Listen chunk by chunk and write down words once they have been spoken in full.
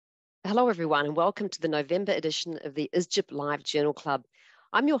Hello everyone and welcome to the November edition of the ISGyP Live Journal Club.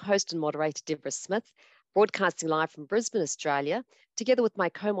 I'm your host and moderator Deborah Smith, broadcasting live from Brisbane, Australia, together with my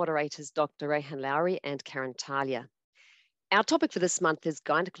co-moderators Dr. Rohan Lourie and Talia. Our topic for this month is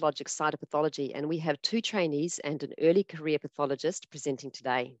Gynecologic Cytopathology, and we have two trainees and an early career pathologist presenting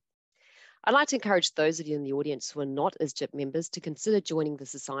today. I'd like to encourage those of you in the audience who are not ISGyP members to consider joining the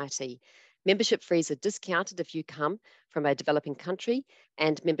society. Membership fees are discounted if you come from a developing country,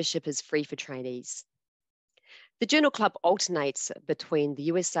 and membership is free for trainees. The Journal Club alternates between the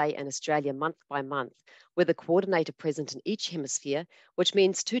USA and Australia month by month, with a coordinator present in each hemisphere, which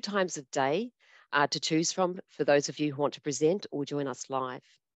means 2 times a day to choose from for those of you who want to present or join us live.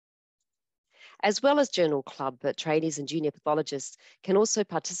 As well as Journal Club, trainees and junior pathologists can also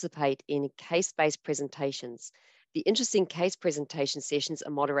participate in case-based presentations. The interesting case presentation sessions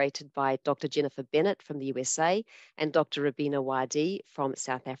are moderated by Dr. Jennifer Bennett from the USA and Dr. Rabina Wadi from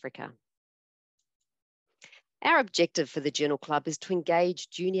South Africa. Our objective for the Journal Club is to engage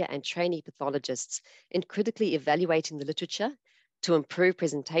junior and trainee pathologists in critically evaluating the literature to improve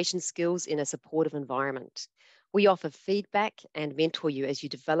presentation skills in a supportive environment. We offer feedback and mentor you as you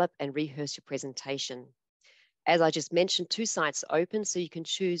develop and rehearse your presentation. As I just mentioned, 2 sites are open, so you can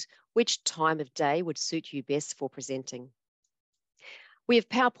choose which time of day would suit you best for presenting. We have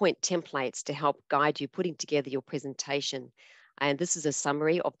PowerPoint templates to help guide you putting together your presentation. And this is a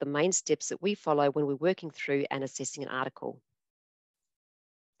summary of the main steps that we follow when we're working through and assessing an article.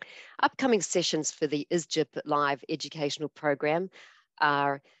 Upcoming sessions for the ISGyP Live educational program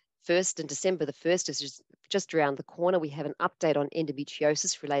are first in December the 1st, is just around the corner. We have an update on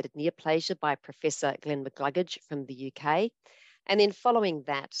endometriosis-related neoplasia by Professor Glenn McGluggage from the UK. And then following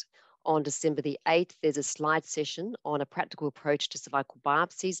that, on December the 8th, there's a slide session on a practical approach to cervical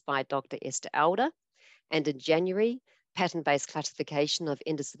biopsies by Dr. Esther Elder. And in January, pattern-based classification of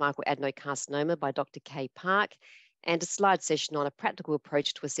endocervical adenocarcinoma by Dr. Kay Park, and a slide session on a practical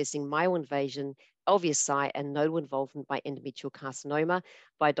approach to assessing myoinvasion, LVSI, and nodal involvement by endometrial carcinoma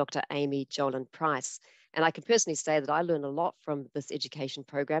by Dr. Amy Jolan-Price. And I can personally say that I learned a lot from this education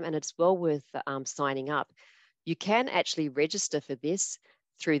program, and it's well worth signing up. You can actually register for this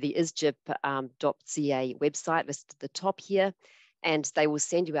through the isgyp.ca website listed at the top here, and they will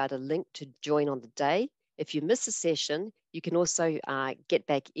send you out a link to join on the day. If you miss a session, you can also get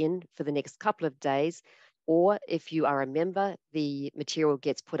back in for the next couple of days, or if you are a member, the material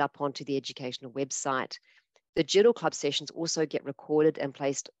gets put up onto the educational website. The Journal Club sessions also get recorded and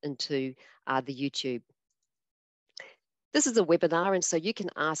placed into the YouTube. This is a webinar, and so you can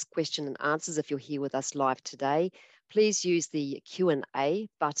ask questions and answers if you're here with us live today. Please use the Q&A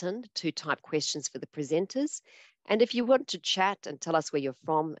button to type questions for the presenters. And if you want to chat and tell us where you're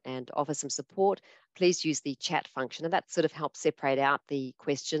from and offer some support, please use the chat function, and that sort of helps separate out the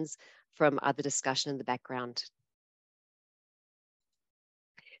questions from other discussion in the background.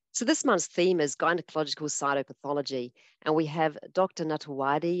 So this month's theme is Gynecological Cytopathology, and we have Dr.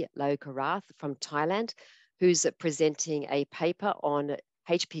 Natthawadee Laokulrath from Thailand, who's presenting a paper on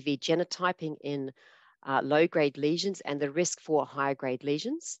HPV genotyping in low-grade lesions and the risk for higher-grade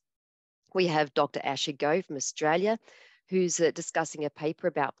lesions. We have Dr. Asher Goh from Australia, who's discussing a paper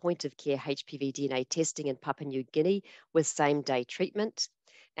about point-of-care HPV DNA testing in Papua New Guinea with same-day treatment.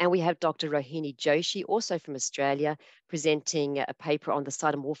 And we have Dr. Rohini Joshi, also from Australia, presenting a paper on the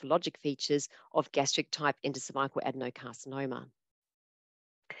cytomorphologic features of gastric-type endocervical adenocarcinoma.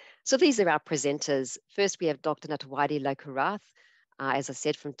 So these are our presenters. First, we have Dr. Natthawadee Laokulrath, as I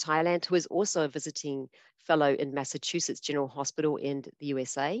said, from Thailand, who is also a visiting fellow in Massachusetts General Hospital in the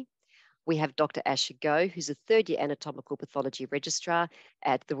USA. We have Dr. Asher Goh, who's a 3rd-year anatomical pathology registrar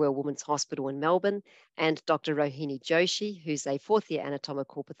at the Royal Women's Hospital in Melbourne, and Dr. Rohini Joshi, who's a 4th-year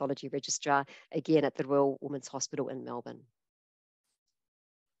anatomical pathology registrar, again at the Royal Women's Hospital in Melbourne.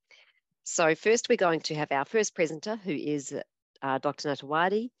 So first, we're going to have our first presenter, who is Dr.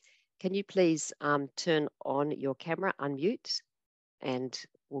 Natthawadee. Can you please turn on your camera, unmute, and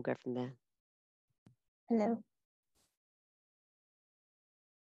we'll go from there. Hello.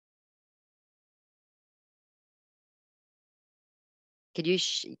 Could you?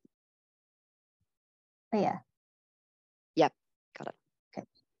 Oh, yeah. Yep, got it. Okay.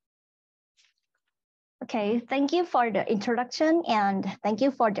 Okay, thank you for the introduction, and thank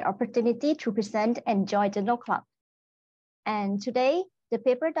you for the opportunity to present and join the Journal Club. And today, the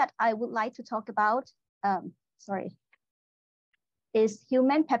paper that I would like to talk about, is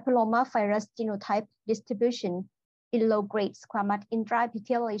human papillomavirus genotype distribution in low-grade squamous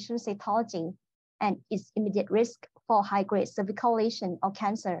intraepithelial cytology and its immediate risk for high-grade cervical lesion or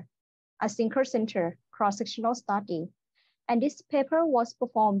cancer, a single-center cross-sectional study. And this paper was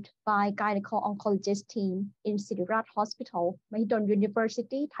performed by gynecol oncologist team in Siddharth Hospital, Mahidol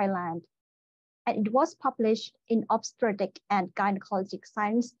University, Thailand. And it was published in Obstetric and Gynecologic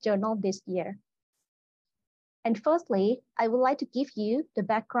Science Journal this year. And firstly, I would like to give you the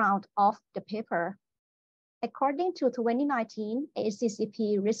background of the paper. According to 2019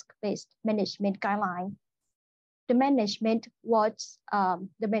 HCCP risk-based management guideline, the management was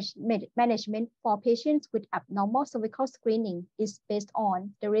management for patients with abnormal cervical screening is based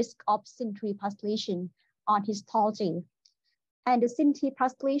on the risk of SIN3 postulation on histology. And the SIN3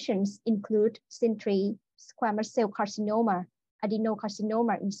 postulations include SIN3, squamous cell carcinoma,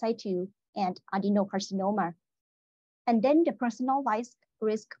 adenocarcinoma in situ, and adenocarcinoma. And then the personalized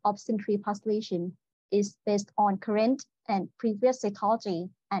risk of SIN3 postulation is based on current and previous cytology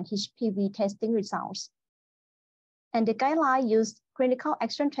and HPV testing results. And the guideline used clinical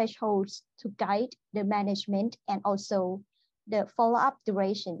action thresholds to guide the management and also the follow-up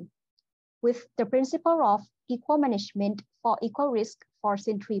duration, with the principle of equal management for equal risk for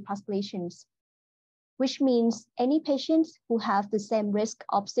SIN3 postulations, which means any patients who have the same risk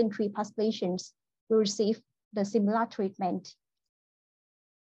of SIN3 postulations will receive the similar treatment.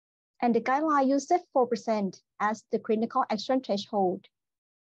 And the guideline uses 4% as the clinical action threshold.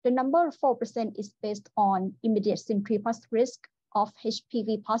 The number of 4% is based on immediate SIN3 risk of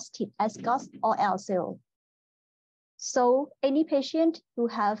HPV positive ASGOS or LCL. So any patient who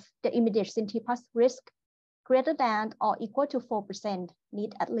have the immediate SIN3 risk greater than or equal to 4%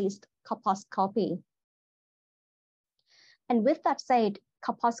 need at least colposcopy. And with that said,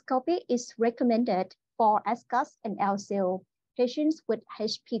 colposcopy is recommended for ASGOS and LCL patients with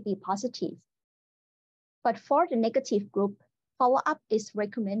HPV positive. But for the negative group, follow-up is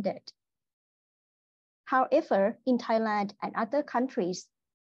recommended. However, in Thailand and other countries,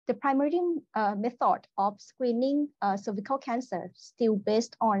 the primary method of screening cervical cancer still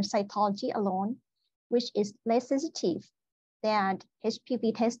based on cytology alone, which is less sensitive than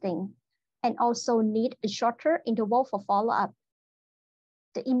HPV testing and also need a shorter interval for follow-up.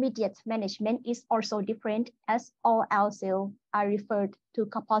 The immediate management is also different as all LCL are referred to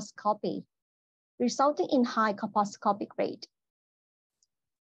colposcopy, resulting in high colposcopic rate.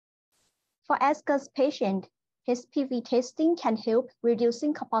 For ASGOS patient, HPV testing can help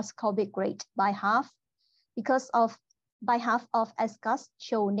reducing colposcopic rate by half because by half of ASGOS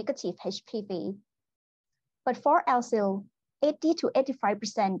show negative HPV. But for LCL, 80 to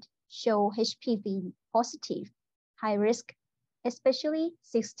 85% show HPV positive, high risk, especially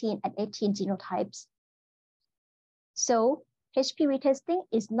 16 and 18 genotypes. So HPV testing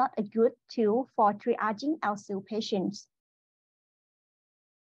is not a good tool for triaging LCL patients.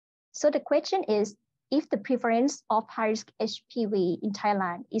 So the question is, if the prevalence of high-risk HPV in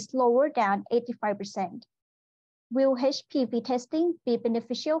Thailand is lower than 85%, will HPV testing be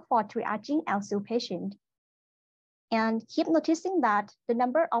beneficial for triaging LCL patients? And keep noticing that the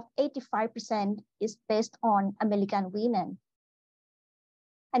number of 85% is based on American women.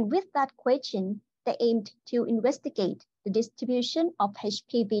 And with that question, they aimed to investigate the distribution of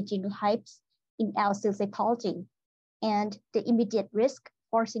HPV genotypes in LCL cytology and the immediate risk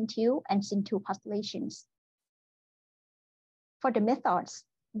for SIN2 and SIN2 populations. For the methods,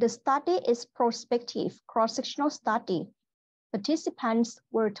 the study is prospective cross-sectional study. Participants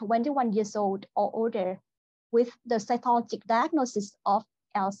were 21 years old or older with the cytologic diagnosis of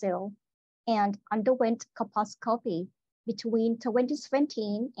LCL and underwent colposcopy between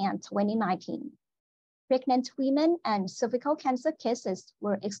 2017 and 2019. Pregnant women and cervical cancer cases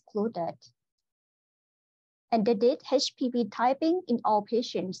were excluded. And they did HPV typing in all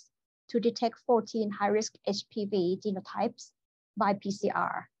patients to detect 14 high-risk HPV genotypes by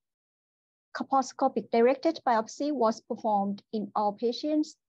PCR. Colposcopic directed biopsy was performed in all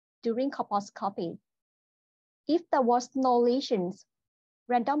patients during colposcopy. If there was no lesions,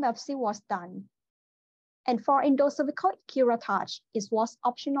 random biopsy was done. And for endocervical curettage, it was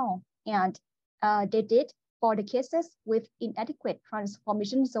optional, and they did for the cases with inadequate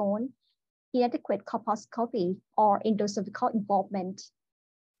transformation zone, inadequate colposcopy, or endocervical involvement.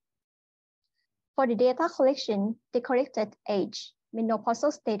 For the data collection, they collected age,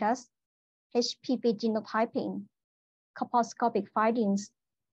 menopausal status, HPV genotyping, colposcopic findings,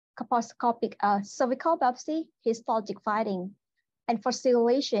 colposcopic cervical biopsy, histologic finding, and for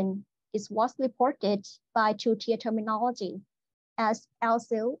circulation, it was reported by two-tier terminology as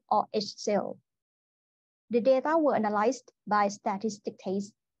LCL or HCL. The data were analyzed by statistic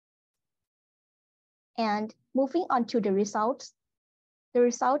tests. And moving on to the results, the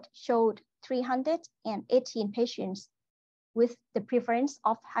result showed 318 patients with the prevalence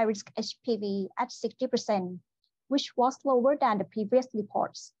of high-risk HPV at 60%, which was lower than the previous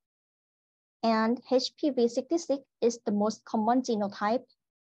reports. And HPV-66 is the most common genotype,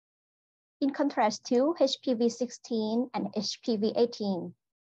 in contrast to HPV-16 and HPV-18.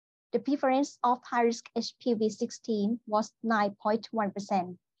 The prevalence of high-risk HPV-16 was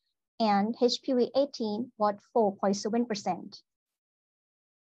 9.1%, and HPV-18 was 4.7%.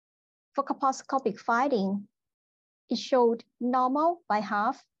 For colposcopic finding, it showed normal by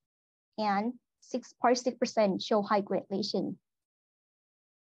half, and 6.6% show high-grade lesion.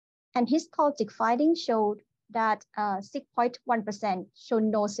 And histologic findings showed that 6.1% show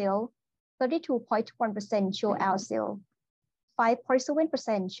no cell, 32.1% show L cell,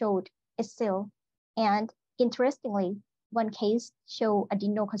 5.7% showed S cell, and interestingly, one case showed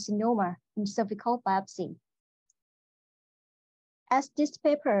adenocarcinoma in cervical biopsy. As this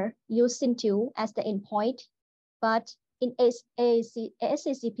paper used SIN2 as the endpoint, but in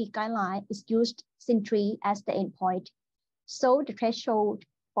ASGyP guideline is used SIN3 as the endpoint, so the threshold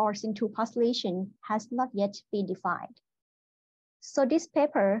for SIN2 population has not yet been defined. So this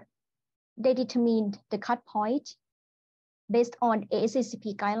paper, they determined the cut point based on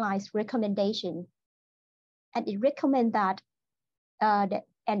ASGyP guidelines recommendation, and it recommend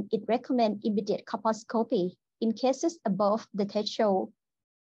immediate colposcopy in cases above the threshold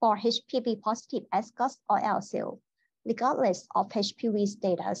for HPV positive ASCUS or L cell, regardless of HPV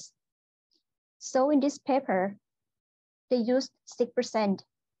status. So in this paper, they used 6%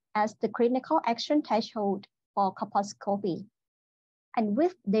 as the clinical action threshold for colposcopy. And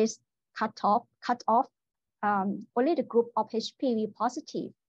with this cutoff, only the group of HPV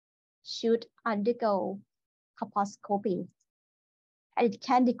positive should undergo colposcopy. And it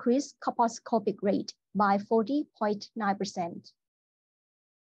can decrease colposcopic rate by 40.9%.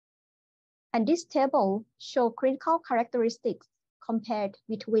 And this table shows clinical characteristics compared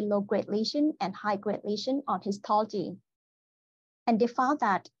between low-grade lesion and high-grade lesion on histology. And they found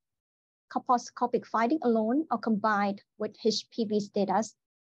that colposcopic finding alone or combined with HPV status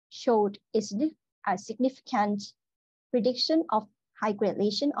showed a significant prediction of high-grade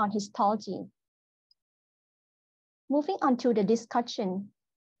lesion on histology. Moving on to the discussion,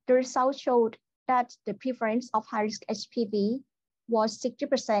 the results showed that the prevalence of high-risk HPV was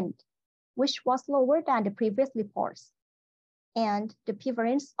 60%, which was lower than the previous reports. And the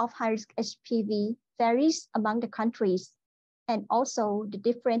prevalence of high-risk HPV varies among the countries and also the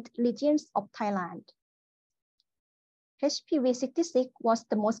different regions of Thailand. HPV-66 was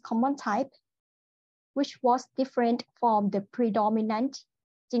the most common type, which was different from the predominant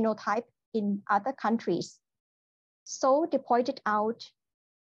genotype in other countries. So they pointed out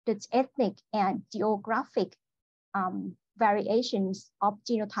the ethnic and geographic variations of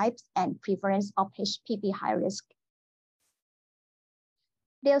genotypes and prevalence of HPV high risk.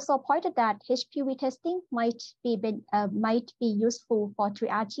 They also pointed that HPV testing might be useful for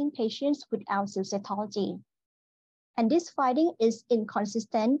triaging patients without cytology. And this finding is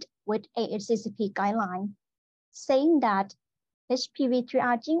inconsistent with ASGyP guideline, saying that HPV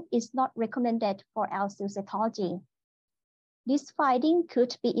triaging is not recommended for cytology. This finding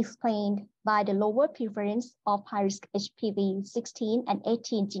could be explained by the lower prevalence of high-risk HPV 16 and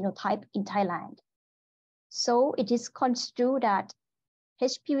 18 genotype in Thailand. So it is construed that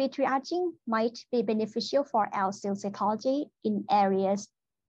HPV triaging might be beneficial for cytology in areas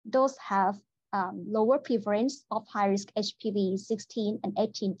those have lower prevalence of high-risk HPV 16 and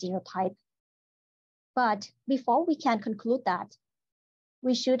 18 genotype. But before we can conclude that,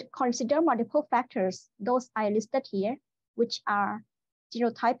 we should consider multiple factors, those I listed here, which are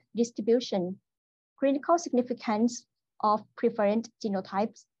genotype distribution, clinical significance of prevalent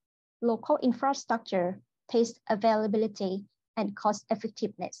genotypes, local infrastructure, test availability, and cost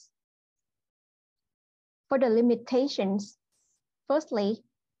effectiveness. For the limitations, firstly,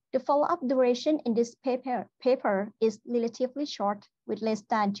 the follow-up duration in this paper is relatively short with less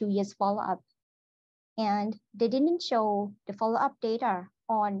than 2 years follow-up. And they didn't show the follow-up data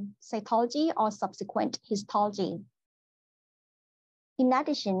on cytology or subsequent histology. In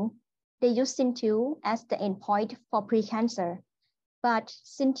addition, they use SIN2 as the endpoint for precancer, but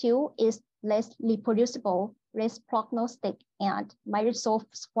SIN2 is less reproducible, less prognostic, and might resolve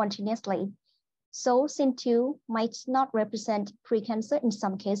spontaneously. So SIN2 might not represent precancer in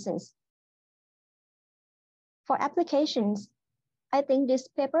some cases. For applications, I think this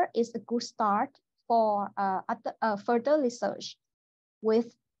paper is a good start for further research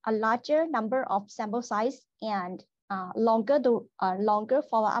with a larger number of sample size and longer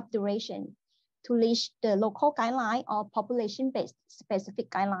follow-up duration to reach the local guideline or population-based specific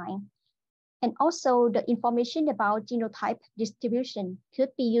guideline. And also the information about genotype distribution could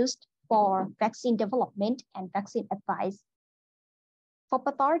be used for vaccine development and vaccine advice. For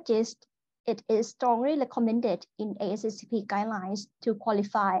pathologists, it is strongly recommended in ASGyP guidelines to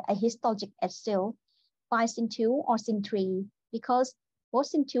qualify a histologic assay by SIN2 or SIN3 because both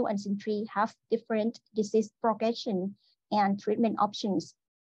SIN2 and SIN3 have different disease progression and treatment options,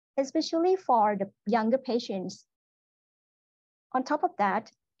 especially for the younger patients. On top of that,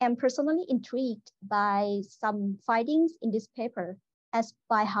 I'm personally intrigued by some findings in this paper, as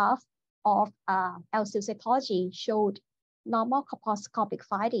by half of L-cell cytology showed normal colposcopic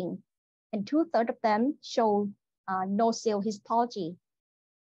finding, and 2/3 of them showed no cell histology.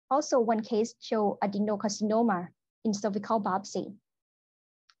 Also, one case showed adenocarcinoma in cervical biopsy.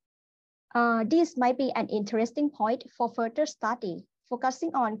 This might be an interesting point for further study,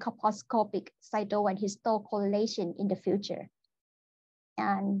 focusing on colposcopic cyto and histo correlation in the future.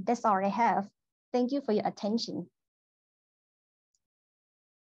 And that's all I have. Thank you for your attention.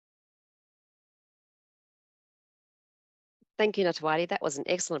 Thank you, Natthawadee. That was an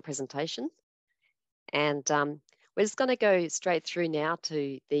excellent presentation. And we're just going to go straight through now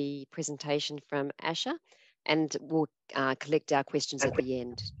to the presentation from Asha, and we'll collect our questions at the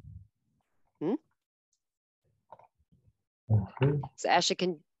end. So Asha,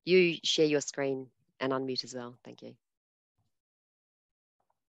 can you share your screen and unmute as well? Thank you.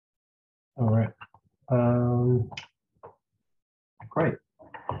 All right. Great.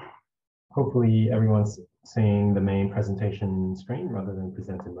 Hopefully everyone's seeing the main presentation screen rather than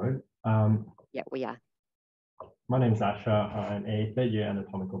presenter mode. Yeah, we are. My name is Asha. I'm a third-year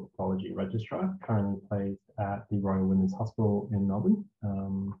anatomical pathology registrar, currently placed at the Royal Women's Hospital in Melbourne.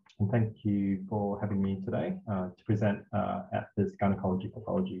 And thank you for having me today to present at this Gynecologic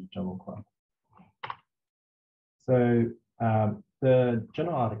Pathology Journal Club. So the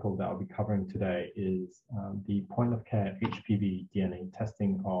journal article that I'll be covering today is the point-of-care HPV DNA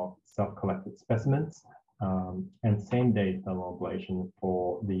testing of self-collected specimens and same-day thermal ablation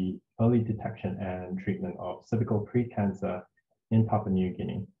for the early detection and treatment of cervical precancer in Papua New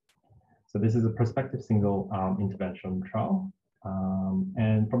Guinea. So this is a prospective single intervention trial.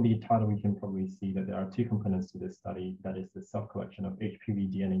 And from the title, we can probably see that there are two components to this study. That is the self-collection of HPV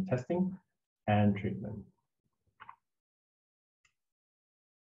DNA testing and treatment.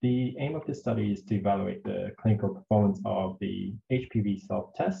 The aim of this study is to evaluate the clinical performance of the HPV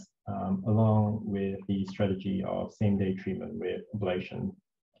self-test along with the strategy of same-day treatment with ablation.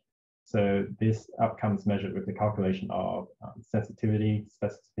 So this outcome is measured with the calculation of sensitivity,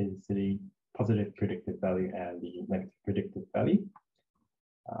 specificity, positive predictive value, and the negative predictive value.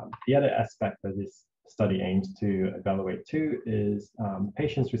 The other aspect that this study aims to evaluate too is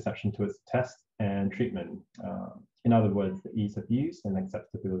patient's reception to its test and treatment. In other words, the ease of use and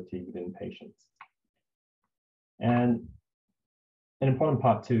acceptability within patients. And an important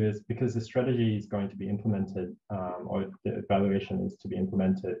part too is because the strategy is going to be implemented or the evaluation is to be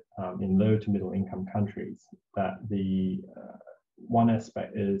implemented in low to middle income countries, that the one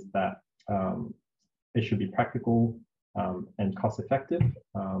aspect is that it should be practical and cost effective,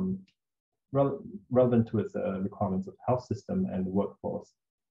 relevant to its requirements of health system and the workforce,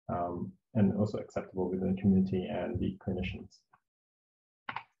 and also acceptable within the community and the clinicians.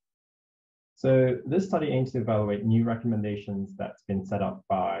 So this study aims to evaluate new recommendations that's been set up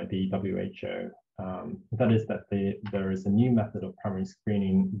by the WHO. That is that there is a new method of primary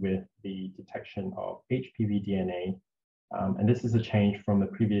screening with the detection of HPV DNA. And this is a change from the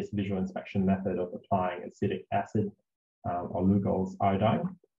previous visual inspection method of applying acetic acid or Lugol's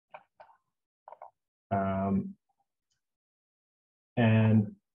iodine.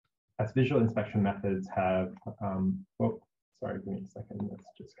 And as visual inspection methods have, oh, sorry, give me a second, that's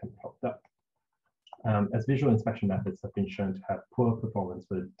just kind of popped up. As visual inspection methods have been shown to have poor performance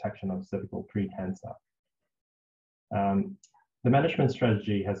for the detection of cervical precancer. The management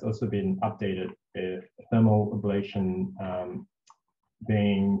strategy has also been updated with thermal ablation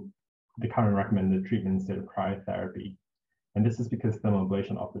being the current recommended treatment instead of cryotherapy. And this is because thermal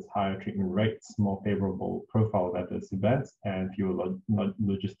ablation offers higher treatment rates, more favorable profile of adverse events, and fewer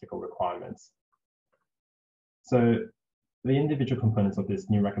logistical requirements. So the individual components of these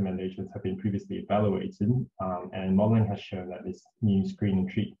new recommendations have been previously evaluated, and modeling has shown that this new screen and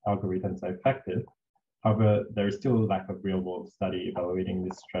treat algorithms are effective. However, there is still a lack of real-world study evaluating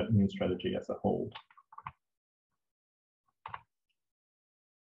this new strategy as a whole.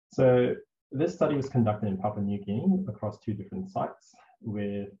 So this study was conducted in Papua New Guinea across 2 different sites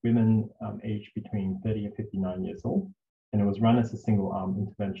with women aged between 30 and 59 years old, and it was run as a single-arm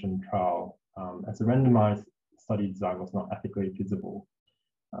intervention trial as a randomized study design was not ethically feasible.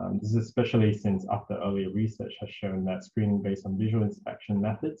 This is especially since after earlier research has shown that screening based on visual inspection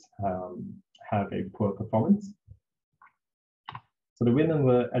methods have a poor performance. So the women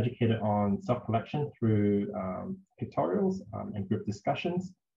were educated on self-collection through pictorials and group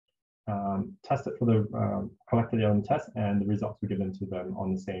discussions, tested for the collected their own test, and the results were given to them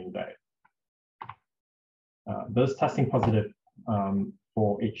on the same day. Those testing positive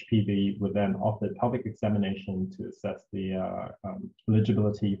for HPV were then offered pelvic examination to assess the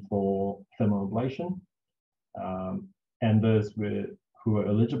eligibility for thermal ablation. And those who were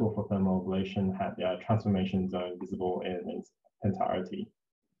eligible for thermal ablation had their transformation zone visible in its entirety.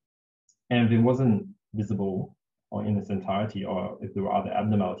 And if it wasn't visible or in its entirety, or if there were other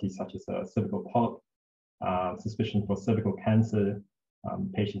abnormalities such as a cervical polyp, suspicion for cervical cancer,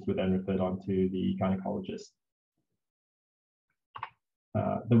 patients were then referred on to the gynecologist.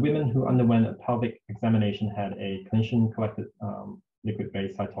 The women who underwent a pelvic examination had a clinician-collected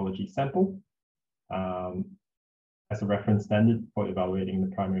liquid-based cytology sample as a reference standard for evaluating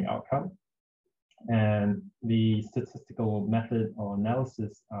the primary outcome. And the statistical method or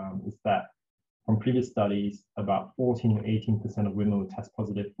analysis is that from previous studies, about 14 to 18% of women would test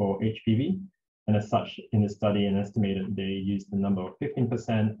positive for HPV. And as such, in the study, an estimated they used the number of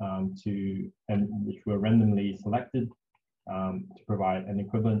 15% which were randomly selected to provide an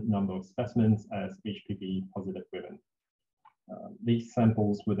equivalent number of specimens as HPV positive women. These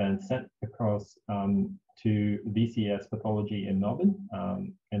samples were then sent across to VCS pathology in Melbourne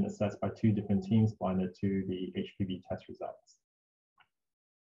and assessed by two different teams blinded to the HPV test results.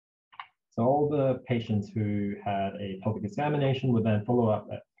 So all the patients who had a pelvic examination would then follow up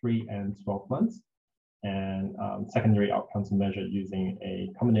at 3 and 12 months, and secondary outcomes were measured using a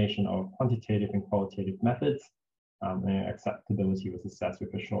combination of quantitative and qualitative methods, and acceptability was assessed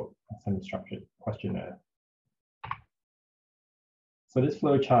with a short semi-structured questionnaire. So this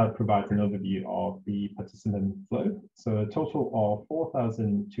flow chart provides an overview of the participant flow. So a total of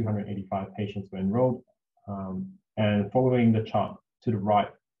 4,285 patients were enrolled, and following the chart to the right,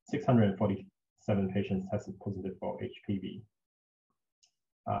 647 patients tested positive for HPV.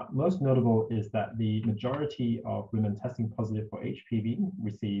 Most notable is that the majority of women testing positive for HPV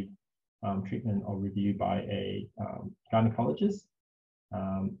received treatment or review by a gynecologist,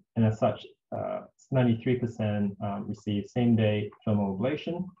 and as such, 93% received same-day thermal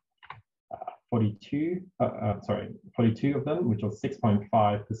ablation. 42 of them, which was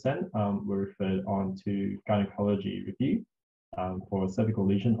 6.5%, were referred on to gynecology review for cervical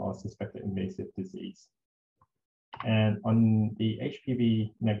lesion or suspected invasive disease. And on the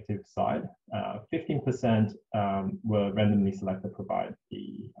HPV negative side, 15% were randomly selected to provide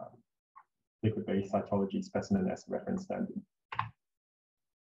the liquid-based cytology specimen as reference standard.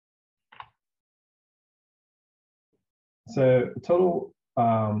 So a total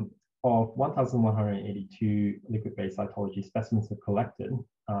of 1,182 liquid-based cytology specimens were collected.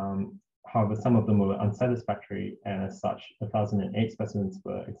 However, some of them were unsatisfactory, and as such, 1,008 specimens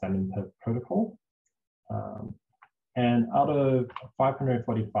were examined per protocol. And out of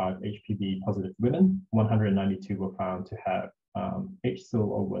 545 HPV positive women, 192 were found to have HSIL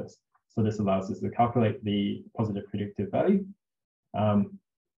or worse. So this allows us to calculate the positive predictive value.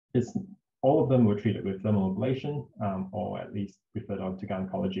 All of them were treated with thermal ablation, or at least referred on to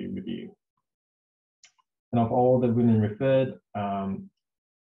gynecology review. And of all the women referred,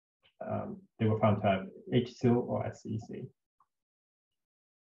 they were found to have HSIL or SCC.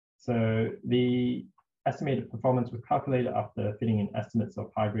 So the estimated performance was calculated after fitting in estimates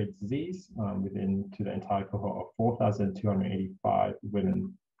of high-grade disease to the entire cohort of 4,285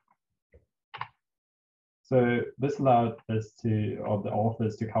 women. So this allowed us the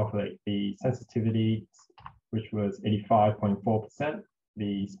authors to calculate the sensitivity, which was 85.4%,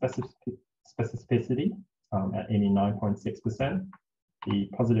 the specificity at 89.6%, the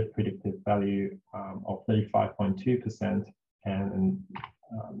positive predictive value of 35.2%, and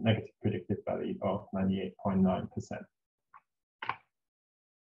negative predictive value of 98.9%.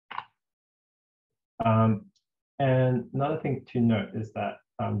 And another thing to note is that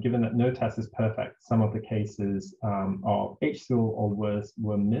given that no test is perfect, some of the cases of HSIL or worse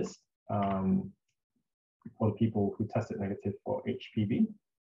were missed for the people who tested negative for HPV.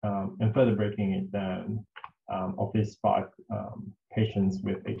 And further breaking it down, of these 5 patients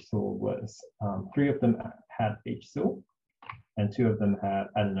with HSIL or worse, 3 of them had HSIL, and 2 of them had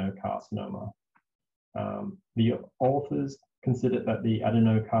adenocarcinoma. The authors considered that the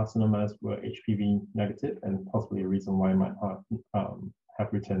adenocarcinomas were HPV negative, and possibly a reason why it might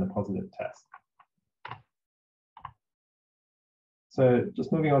have returned a positive test. So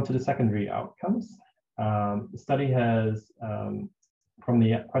just moving on to the secondary outcomes. The study has from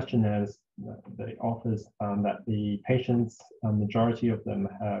the questionnaires, the authors found that the patients, majority of them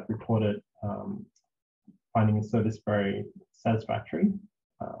have reported finding the service very satisfactory.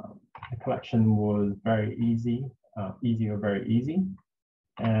 The collection was very easy or very easy,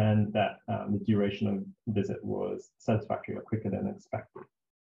 and that the duration of visit was satisfactory or quicker than expected.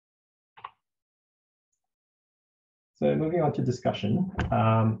 So moving on to discussion,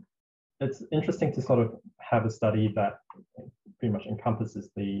 it's interesting to sort of have a study that pretty much encompasses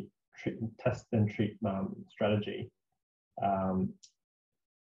the test and treat strategy,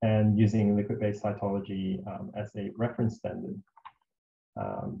 and using liquid-based cytology as a reference standard.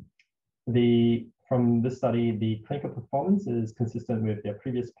 From this study, the clinical performance is consistent with their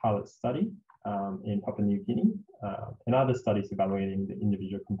previous pilot study in Papua New Guinea, and other studies evaluating the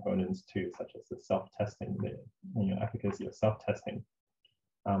individual components too, such as the self-testing, the efficacy of self-testing.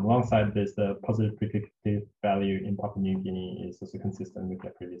 Alongside this, the positive predictive value in Papua New Guinea is also consistent with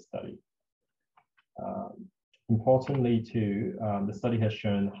their previous study. Importantly too, the study has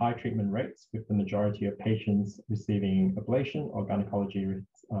shown high treatment rates, with the majority of patients receiving ablation or gynecology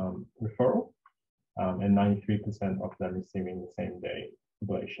referral, and 93% of them receiving the same day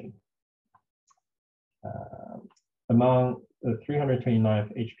ablation. Among the 329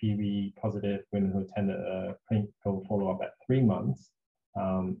 HPV positive women who attended a clinical follow-up at 3 months,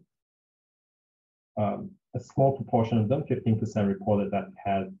 a small proportion of them, 15%, reported that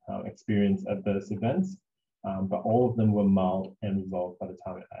had experienced adverse events, but all of them were mild and resolved by the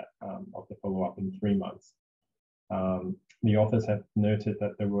time of the follow-up in 3 months. The authors have noted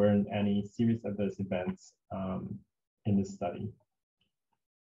that there weren't any serious adverse events in this study.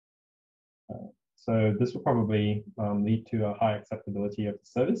 So this will probably lead to a high acceptability of the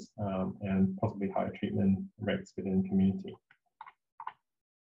service and possibly higher treatment rates within the community.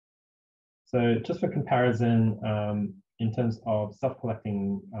 So just for comparison, in terms of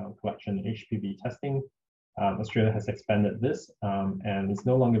self-collecting collection HPV testing, Australia has expanded this and is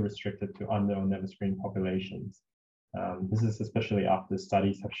no longer restricted to under or never screened populations. This is especially after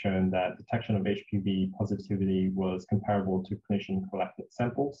studies have shown that detection of HPV positivity was comparable to clinician-collected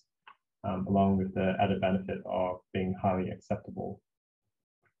samples, along with the added benefit of being highly acceptable.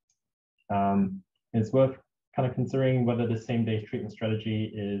 It's worth kind of considering whether the same-day treatment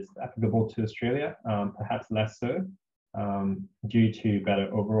strategy is applicable to Australia, perhaps less so, due to better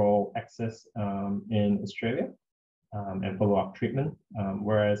overall access in Australia and follow-up treatment,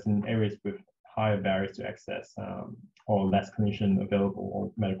 whereas in areas with higher barriers to access or less clinician available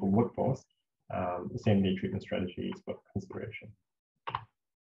or medical workforce, the same-day treatment strategy is worth consideration.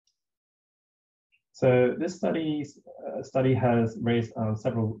 So this study has raised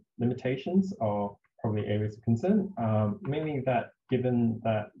several limitations or probably areas of concern, mainly that given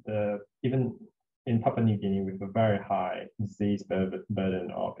that even in Papua New Guinea with a very high disease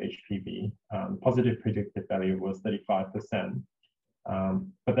burden of HPV, positive predictive value was 35%,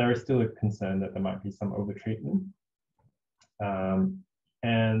 but there is still a concern that there might be some overtreatment.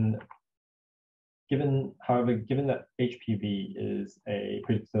 And given that HPV is a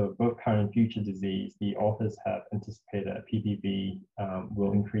predictor of both current and future disease, the authors have anticipated that PPV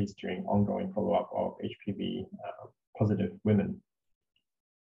will increase during ongoing follow-up of HPV positive women.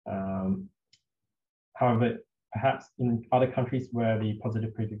 However, perhaps in other countries where the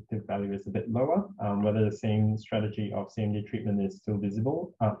positive predictive value is a bit lower, whether the same strategy of same-day treatment is still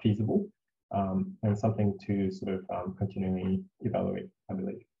feasible, and something to sort of continually evaluate, I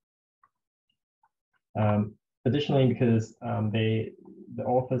believe. Additionally, because the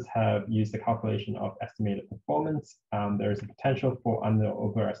authors have used the calculation of estimated performance, there is a potential for under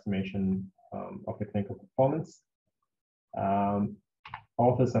or overestimation of the clinical performance.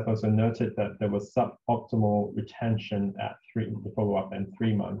 Authors have also noted that there was suboptimal retention at the follow-up in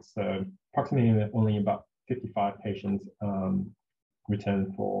 3 months. So approximately only about 55 patients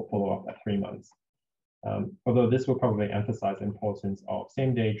returned for follow-up at 3 months. Although this will probably emphasize the importance of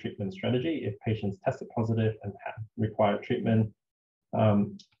same-day treatment strategy if patients tested positive and required treatment.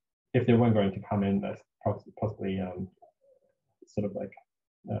 If they weren't going to come in, that's possibly sort of like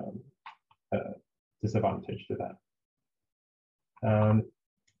a disadvantage to that.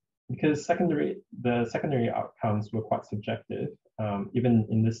 Because the secondary outcomes were quite subjective. Even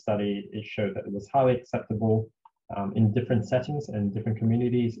in this study, it showed that it was highly acceptable. In different settings and different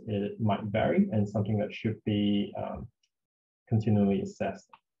communities, it might vary, and something that should be continually assessed.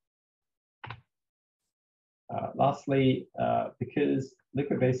 Lastly, because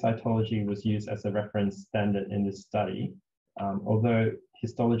liquid-based cytology was used as a reference standard in this study, although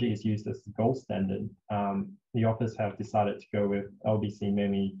histology is used as the gold standard, the authors have decided to go with LBC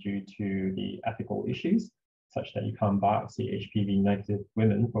mainly due to the ethical issues, such that you can't biopsy HPV negative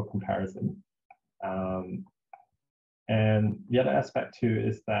women for comparison. And the other aspect too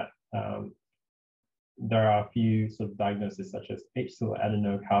is that there are a few sort of diagnoses such as H-cell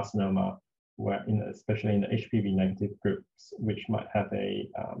adenocarcinoma, where especially in the HPV negative groups, which might have a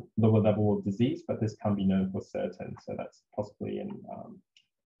lower level of disease, but this can't be known for certain. So that's possibly a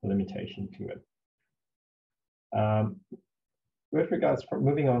limitation to it. With regards from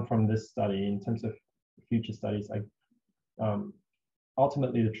moving on from this study, in terms of future studies,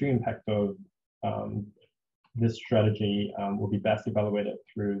 ultimately the true impact of this strategy will be best evaluated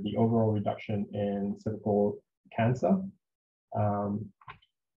through the overall reduction in cervical cancer.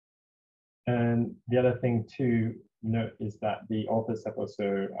 And the other thing to note is that the authors have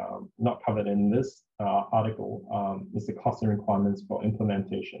also not covered in this article is the cost and requirements for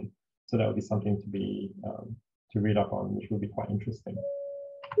implementation. So that would be something to be to read up on, which will be quite interesting.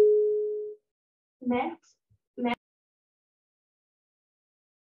 Next.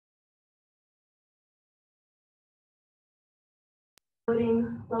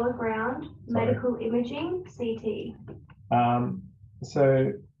 Including lower ground, medical imaging, CT.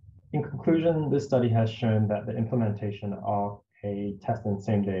 So in conclusion, this study has shown that the implementation of a test and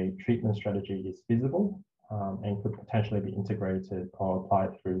same-day treatment strategy is feasible and could potentially be integrated or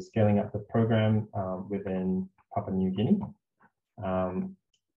applied through scaling up the program within Papua New Guinea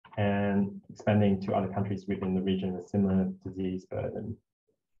and expanding to other countries within the region with similar disease burden.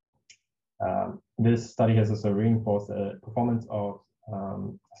 This study has also reinforced the performance of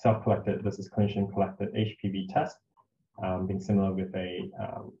self-collected versus clinician-collected HPV test, being similar with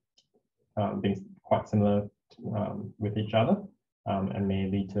being quite similar with each other, and may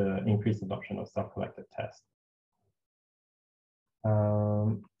lead to increased adoption of self-collected tests.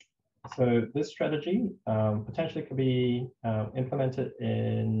 So this strategy potentially could be implemented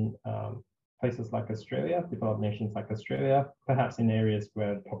in places like Australia, developed nations like Australia, perhaps in areas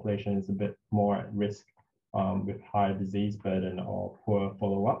where the population is a bit more at risk with high disease burden or poor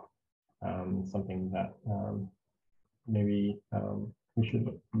follow-up, something that maybe we should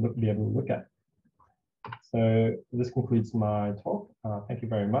be able to look at. So this concludes my talk. Thank you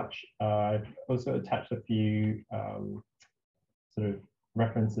very much. I've also attached a few sort of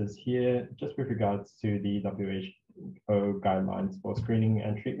references here, just with regards to the WHO guidelines for screening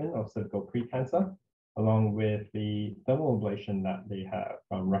and treatment of cervical precancer, along with the thermal ablation that they have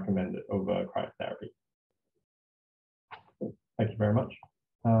recommended over cryotherapy. Thank you very much.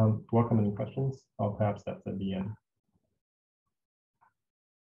 Welcome any questions, or perhaps that's at the end.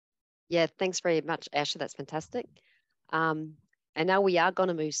 Yeah, thanks very much, Asher. That's fantastic. And now we are going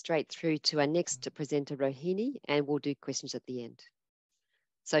to move straight through to our next presenter, Rohini, and we'll do questions at the end.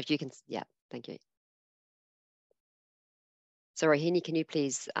 So if you can, yeah, thank you. So Rohini, can you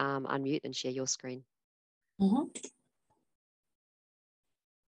please unmute and share your screen? Mm-hmm.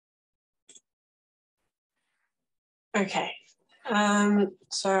 Okay.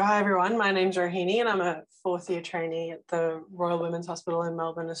 So hi everyone, my name's Rohini and I'm a fourth-year trainee at the Royal Women's Hospital in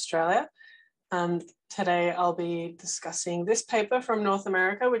Melbourne, Australia. Today I'll be discussing this paper from North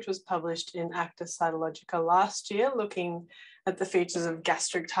America, which was published in Acta Cytologica last year, looking at the features of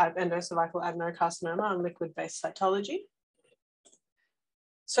gastric-type endocervical adenocarcinoma on liquid-based cytology.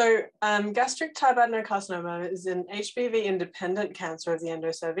 So gastric-type adenocarcinoma is an HPV-independent cancer of the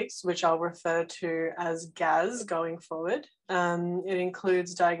endocervix, which I'll refer to as GAS going forward. It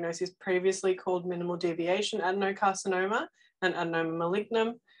includes diagnoses previously called minimal deviation adenocarcinoma and adenoma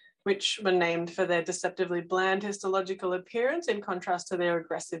malignum, which were named for their deceptively bland histological appearance in contrast to their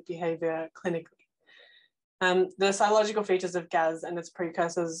aggressive behavior clinically. The cytological features of GAS and its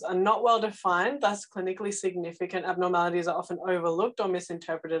precursors are not well defined, thus clinically significant abnormalities are often overlooked or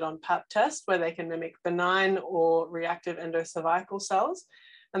misinterpreted on Pap test, where they can mimic benign or reactive endocervical cells.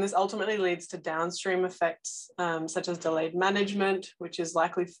 And this ultimately leads to downstream effects such as delayed management, which is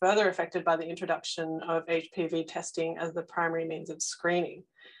likely further affected by the introduction of HPV testing as the primary means of screening.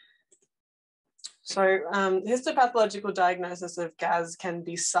 So histopathological diagnosis of GAS can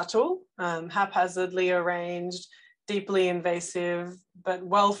be subtle, haphazardly arranged, deeply invasive, but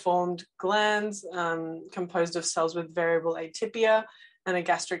well-formed glands composed of cells with variable atypia and a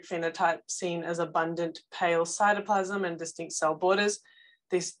gastric phenotype seen as abundant pale cytoplasm and distinct cell borders.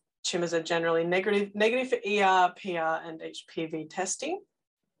 These tumours are generally negative for ER, PR and HPV testing.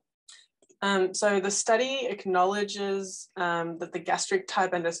 So the study acknowledges that the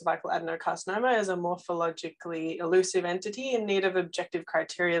gastric-type endocervical adenocarcinoma is a morphologically elusive entity in need of objective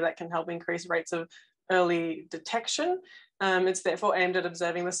criteria that can help increase rates of early detection. It's therefore aimed at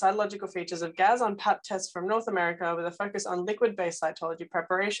observing the cytological features of GAS on Pap tests from North America with a focus on liquid-based cytology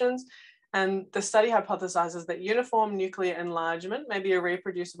preparations And the study hypothesizes that uniform nuclear enlargement may be a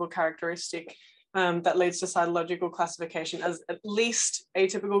reproducible characteristic that leads to cytological classification as at least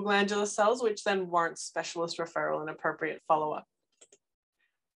atypical glandular cells, which then warrants specialist referral and appropriate follow-up.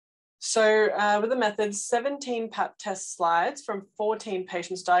 So with the methods, 17 pap test slides from 14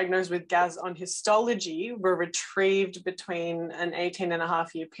 patients diagnosed with GAS on histology were retrieved between an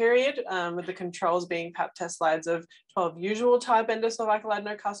 18.5-year period, with the controls being pap test slides of 12 usual type endocervical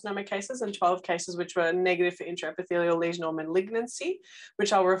adenocarcinoma cases and 12 cases which were negative for intraepithelial lesion or malignancy,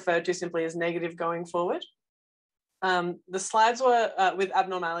 which I'll refer to simply as negative going forward. The slides were with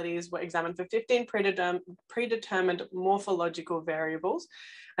abnormalities were examined for 15 predetermined morphological variables,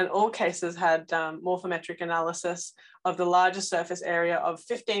 and all cases had morphometric analysis of the larger surface area of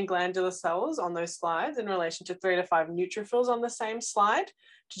 15 glandular cells on those slides in relation to 3 to 5 neutrophils on the same slide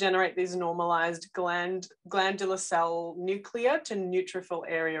to generate these normalized glandular cell nuclear to neutrophil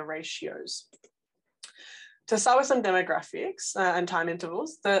area ratios. To start with some demographics and time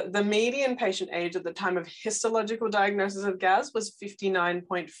intervals, the median patient age at the time of histological diagnosis of GAS was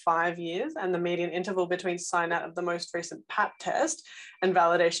 59.5 years, and the median interval between sign-out of the most recent pap test and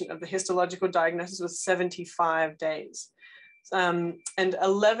validation of the histological diagnosis was 75 days. And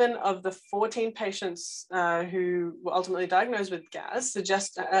 11 of the 14 patients who were ultimately diagnosed with GAS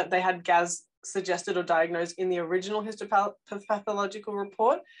suggest they had GAS suggested or diagnosed in the original histopathological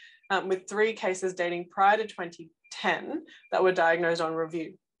report, with 3 cases dating prior to 2010 that were diagnosed on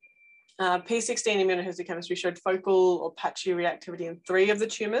review. P16 immunohistochemistry showed focal or patchy reactivity in 3 of the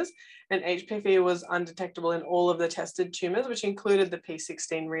tumours, and HPV was undetectable in all of the tested tumours, which included the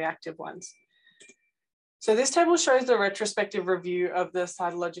P16 reactive ones. So this table shows the retrospective review of the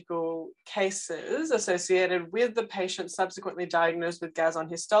cytological cases associated with the patients subsequently diagnosed with GAS on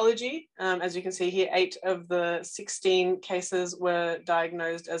histology. As you can see here, 8 of the 16 cases were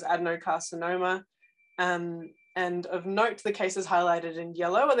diagnosed as adenocarcinoma. And of note, the cases highlighted in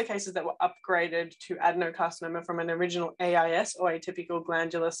yellow are the cases that were upgraded to adenocarcinoma from an original AIS or atypical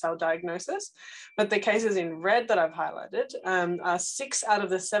glandular cell diagnosis. But the cases in red that I've highlighted are 6 out of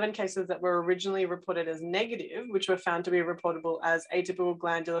the 7 cases that were originally reported as negative, which were found to be reportable as atypical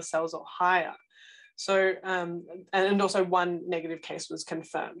glandular cells or higher. So, and also 1 negative case was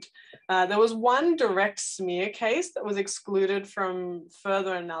confirmed. There was 1 direct smear case that was excluded from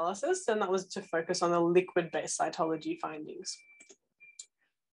further analysis, and that was to focus on the liquid-based cytology findings.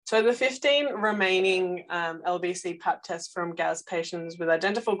 So the 15 remaining LBC pap tests from GAS patients with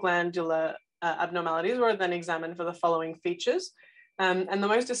identifiable glandular abnormalities were then examined for the following features. And the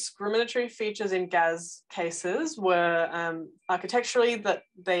most discriminatory features in GAS cases were architecturally that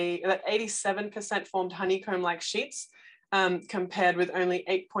 87% formed honeycomb-like sheets, compared with only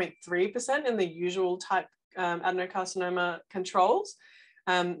 8.3% in the usual type adenocarcinoma controls.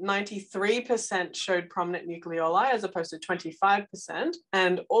 93% showed prominent nucleoli as opposed to 25%,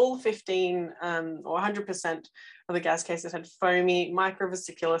 and all 15 or 100% of the GAS cases had foamy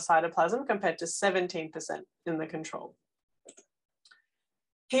microvesicular cytoplasm compared to 17% in the control.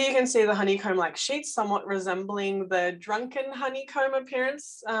 Here you can see the honeycomb-like sheets, somewhat resembling the drunken honeycomb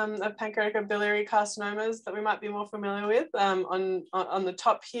appearance of pancreatic biliary carcinomas that we might be more familiar with on the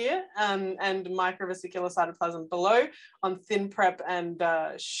top here, and microvesicular cytoplasm below on thin prep and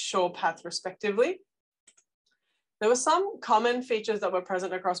shore path respectively. There were some common features that were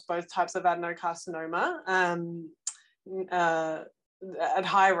present across both types of adenocarcinoma at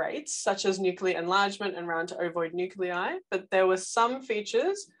high rates, such as nuclear enlargement and round to ovoid nuclei, but there were some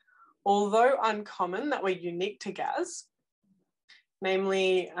features, although uncommon, that were unique to GAS,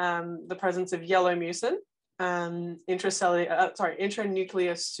 namely the presence of yellow mucin,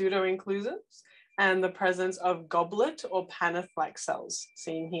 intranuclear pseudoinclusives, and the presence of goblet or panath-like cells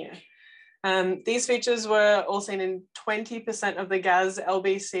seen here. These features were all seen in 20% of the GAS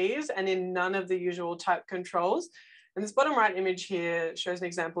LBCs and in none of the usual type controls. And this bottom right image here shows an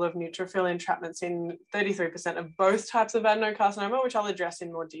example of neutrophil entrapments in 33% of both types of adenocarcinoma, which I'll address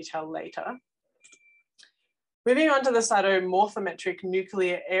in more detail later. Moving on to the cytomorphometric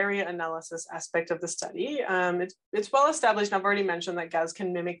nuclear area analysis aspect of the study, it's well established, and I've already mentioned that GAS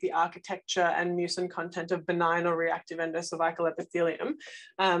can mimic the architecture and mucin content of benign or reactive endocervical epithelium,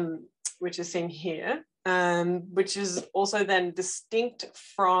 which is seen here. Which is also then distinct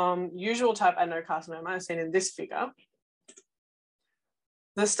from usual type adenocarcinoma as seen in this figure.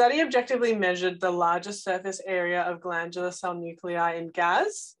 The study objectively measured the largest surface area of glandular cell nuclei in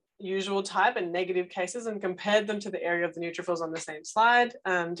GAS, usual type and negative cases, and compared them to the area of the neutrophils on the same slide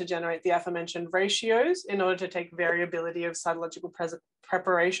to generate the aforementioned ratios in order to take variability of cytological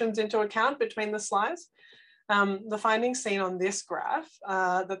preparations into account between the slides. The findings seen on this graph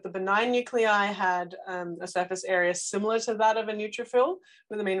that the benign nuclei had a surface area similar to that of a neutrophil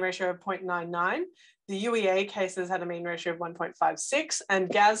with a mean ratio of 0.99. The UEA cases had a mean ratio of 1.56, and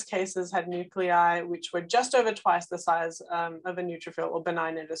GAS cases had nuclei which were just over twice the size of a neutrophil or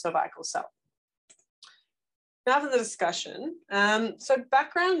benign endocervical cell. Now for the discussion. So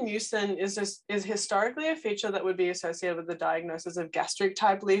background mucin is historically a feature that would be associated with the diagnosis of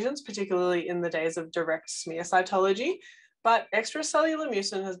gastric-type lesions, particularly in the days of direct smear cytology. But extracellular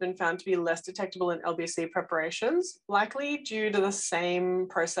mucin has been found to be less detectable in LBC preparations, likely due to the same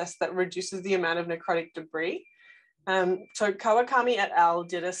process that reduces the amount of necrotic debris. So Kawakami et al.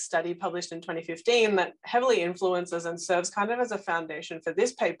 Did a study published in 2015 that heavily influences and serves kind of as a foundation for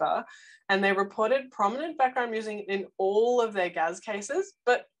this paper. And they reported prominent background mucin in all of their GAS cases,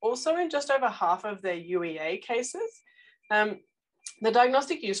 but also in just over half of their UEA cases. The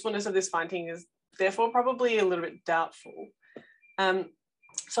diagnostic usefulness of this finding is therefore probably a little bit doubtful.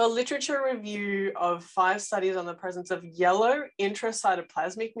 So a literature review of 5 studies on the presence of yellow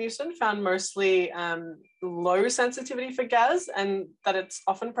intracytoplasmic mucin found mostly low sensitivity for GAS, and that it's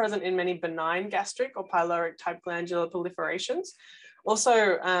often present in many benign gastric or pyloric type glandular proliferations.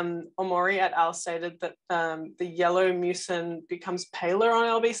 Also, Omori et al. Stated that the yellow mucin becomes paler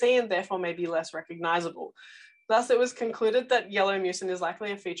on LBC and therefore may be less recognizable. Thus, it was concluded that yellow mucin is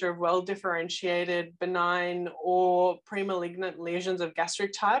likely a feature of well-differentiated, benign, or pre-malignant lesions of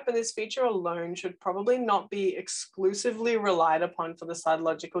gastric type, and this feature alone should probably not be exclusively relied upon for the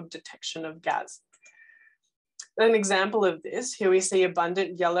cytological detection of GAS. An example of this, here we see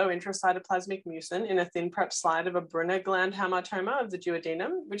abundant yellow intracytoplasmic mucin in a thin prep slide of a Brunner gland hamartoma of the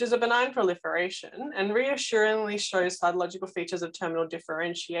duodenum, which is a benign proliferation and reassuringly shows cytological features of terminal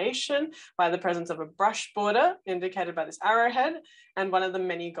differentiation by the presence of a brush border indicated by this arrowhead and one of the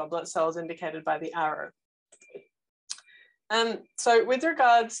many goblet cells indicated by the arrow. So with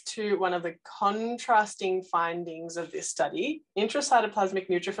regards to one of the contrasting findings of this study, intracytoplasmic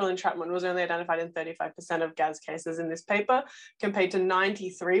neutrophil entrapment was only identified in 35% of GAS cases in this paper, compared to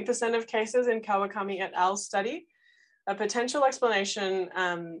 93% of cases in Kawakami et al. Study. A potential explanation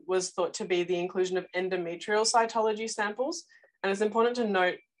was thought to be the inclusion of endometrial cytology samples. And it's important to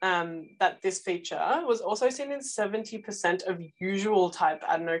note that this feature was also seen in 70% of usual type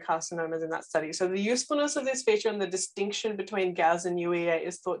adenocarcinomas in that study. So the usefulness of this feature and the distinction between GAS and UEA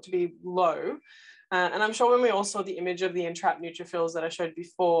is thought to be low. And I'm sure when we all saw the image of the entrapped neutrophils that I showed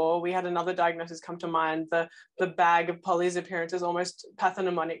before, we had another diagnosis come to mind. The bag of Polly's appearance is almost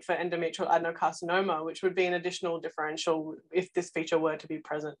pathognomonic for endometrial adenocarcinoma, which would be an additional differential if this feature were to be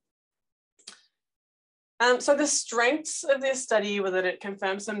present. So the strengths of this study were that it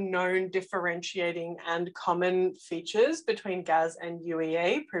confirmed some known differentiating and common features between GAS and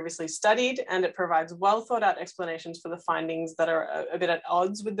UEA previously studied, and it provides well thought out explanations for the findings that are a bit at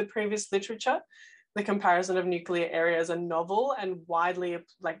odds with the previous literature. The comparison of nuclear areas are novel and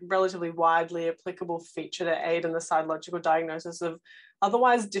relatively widely applicable feature to aid in the cytological diagnosis of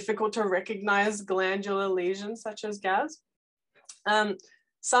otherwise difficult to recognize glandular lesions such as GAS.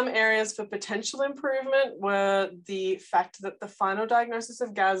 Some areas for potential improvement were the fact that the final diagnosis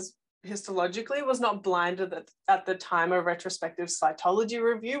of GAS histologically was not blinded at the time of retrospective cytology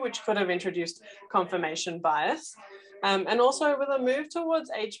review, which could have introduced confirmation bias. And also with a move towards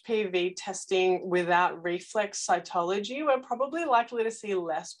HPV testing without reflex cytology, we're probably likely to see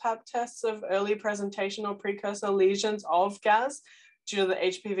less pap tests of early presentation or precursor lesions of GAS due to the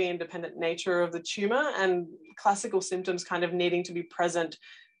HPV independent nature of the tumor and classical symptoms kind of needing to be present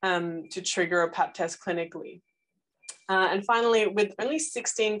to trigger a pap test clinically. And finally, with only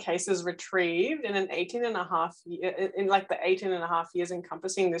 16 cases retrieved in the 18 and a half years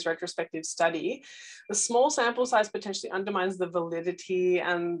encompassing this retrospective study, the small sample size potentially undermines the validity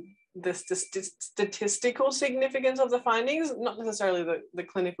and the statistical significance of the findings, not necessarily the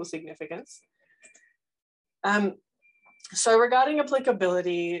clinical significance. So regarding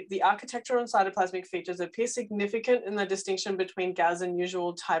applicability, the architectural and cytoplasmic features appear significant in the distinction between GAS and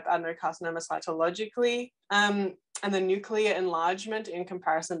usual type adenocarcinoma cytologically, and the nuclear enlargement in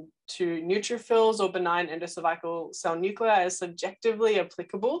comparison to neutrophils or benign endocervical cell nuclei is subjectively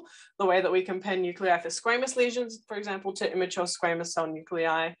applicable, the way that we compare nuclei for squamous lesions, for example, to immature squamous cell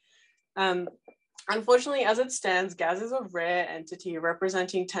nuclei. Unfortunately, as it stands, GAS is a rare entity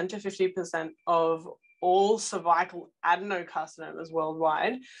representing 10 to 50% of all cervical adenocarcinomas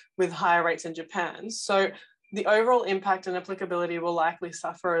worldwide, with higher rates in Japan. So the overall impact and applicability will likely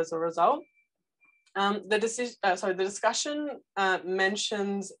suffer as a result. The discussion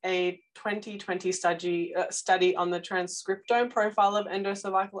mentions a 2020 study on the transcriptome profile of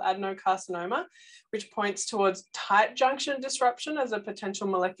endocervical adenocarcinoma, which points towards tight junction disruption as a potential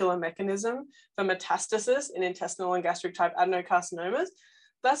molecular mechanism for metastasis in intestinal and gastric type adenocarcinomas.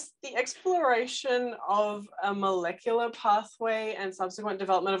 Thus, the exploration of a molecular pathway and subsequent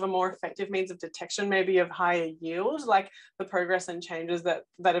development of a more effective means of detection may be of higher yield, like the progress and changes that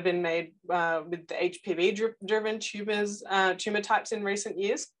have been made with the HPV-driven tumor types in recent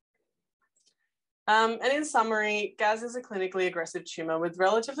years. And in summary, GAS is a clinically aggressive tumor with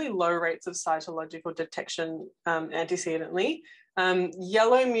relatively low rates of cytological detection antecedently.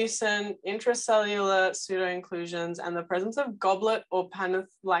 Yellow mucin, intracellular pseudo-inclusions, and the presence of goblet or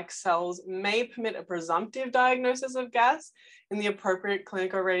Paneth-like cells may permit a presumptive diagnosis of GAS in the appropriate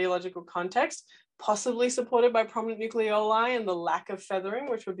clinical radiological context, possibly supported by prominent nucleoli and the lack of feathering,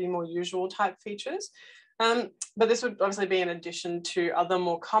 which would be more usual type features. But this would obviously be in addition to other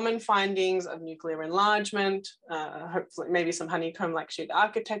more common findings of nuclear enlargement, hopefully maybe some honeycomb-like sheet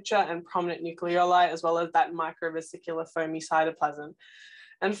architecture and prominent nucleoli, as well as that microvesicular foamy cytoplasm.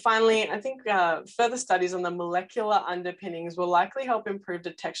 And finally, I think further studies on the molecular underpinnings will likely help improve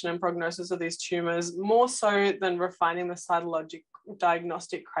detection and prognosis of these tumors, more so than refining the cytologic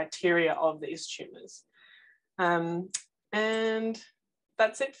diagnostic criteria of these tumors. And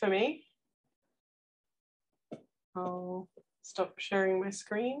that's it for me. I'll stop sharing my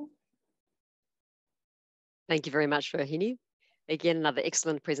screen. Thank you very much, Rohini. Again, another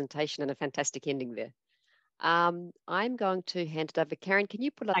excellent presentation and a fantastic ending there. I'm going to hand it over. Karen, can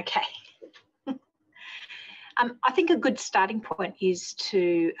you put up? Okay. I think a good starting point is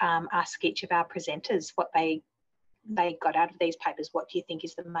to ask each of our presenters what they got out of these papers. What do you think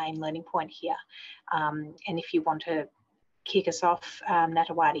is the main learning point here? And if you want to kick us off,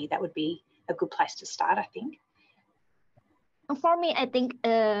 Natthawadee, that would be a good place to start, I think. For me, I think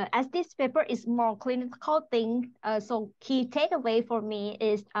as this paper is more clinical thing, so key takeaway for me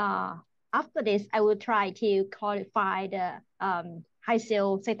is after this, I will try to qualify the high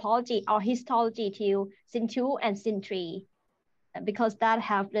cell cytology or histology to SYN2 and SYN3 because that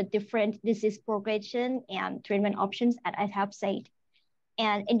have the different disease progression and treatment options as I have said.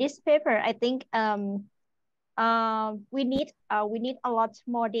 And in this paper, I think we need a lot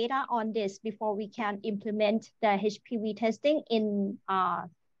more data on this before we can implement the HPV testing in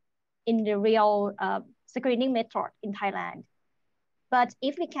the real screening method in Thailand. But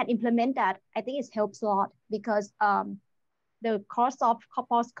if we can implement that, I think it helps a lot because the cost of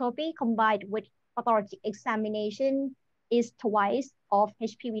colposcopy combined with pathology examination is twice of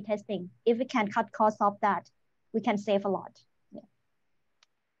HPV testing. If we can cut costs of that, we can save a lot.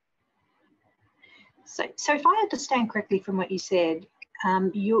 So if I understand correctly from what you said,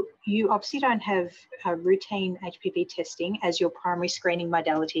 you obviously don't have routine HPV testing as your primary screening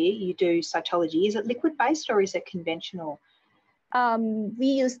modality. You do cytology. Is it liquid-based or is it conventional? We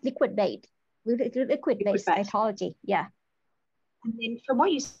use liquid-based. Liquid-based cytology, yeah. And then from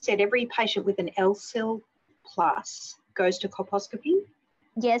what you said, every patient with an L cell plus goes to colposcopy?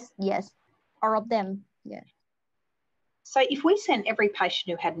 Yes, all of them, yeah. So if we sent every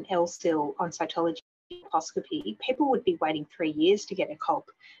patient who had an L cell on cytology colposcopy, people would be waiting 3 years to get a colp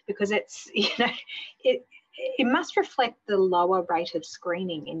because it's, it must reflect the lower rate of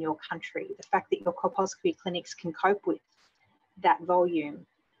screening in your country, the fact that your colposcopy clinics can cope with that volume.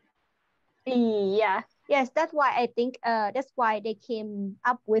 Yeah, yes, that's why I think that's why they came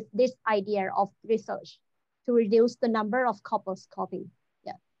up with this idea of research to reduce the number of colposcopy.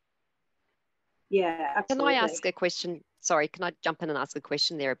 Yeah, absolutely. Can I ask a question? Sorry, can I jump in and ask a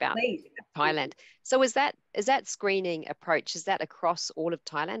question there about Please. Thailand? So is that screening approach, is that across all of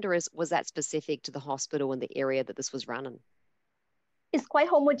Thailand or was that specific to the hospital and the area that this was run in? It's quite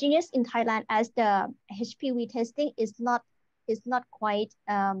homogeneous in Thailand as the HPV testing is not quite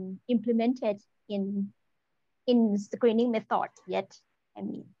implemented in screening method yet. I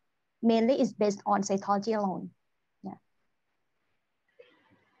mean, mainly it's based on cytology alone.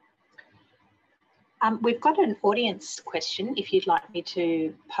 We've got an audience question, if you'd like me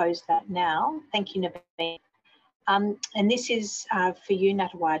to pose that now. Thank you, Naveen. And this is for you,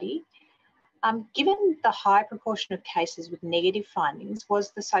 Natthawadee. Given the high proportion of cases with negative findings,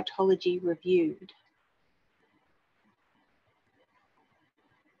 was the cytology reviewed?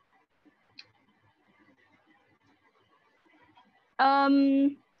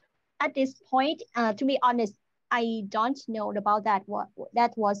 At this point, to be honest, I don't know about that, what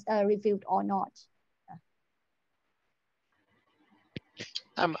that was reviewed or not.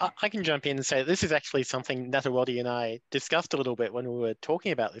 I can jump in and say this is actually something Natthawadee and I discussed a little bit when we were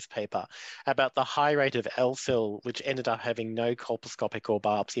talking about this paper, about the high rate of L-cell, which ended up having no colposcopic or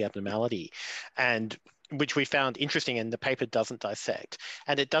biopsy abnormality, and which we found interesting, and the paper doesn't dissect.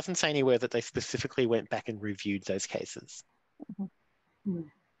 And it doesn't say anywhere that they specifically went back and reviewed those cases. Mm-hmm.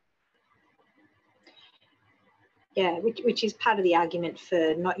 Yeah, which is part of the argument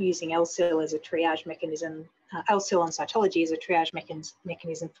for not using L-cell as a triage mechanism, L-cell on cytology as a triage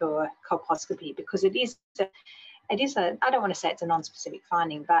mechanism for colposcopy, because it is a, I don't want to say it's a non-specific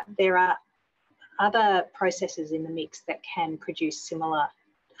finding, but there are other processes in the mix that can produce similar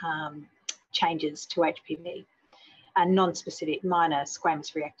changes to HPV, and non-specific minor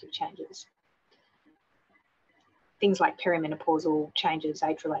squamous reactive changes. Things like perimenopausal changes,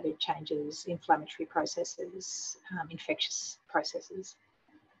 age-related changes, inflammatory processes, infectious processes.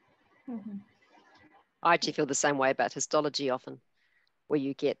 Mm-hmm. I actually feel the same way about histology often, where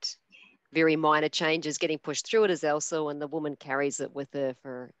you get very minor changes getting pushed through it as L-cell, and the woman carries it with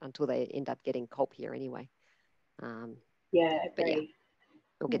her until they end up getting colp here anyway. Yeah, but yeah,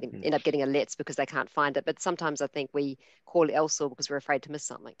 or end up getting a LETS because they can't find it. But sometimes I think we call it L-cell because we're afraid to miss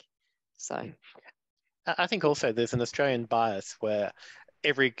something. So. I think also there's an Australian bias where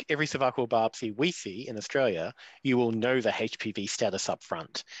every cervical biopsy we see in Australia, you will know the HPV status up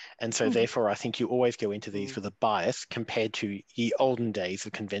front. And so therefore, I think you always go into these with a bias compared to the olden days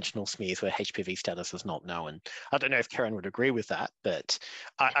of conventional smears where HPV status is not known. I don't know if Karen would agree with that, but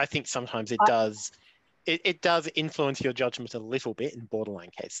I think sometimes it does influence your judgment a little bit in borderline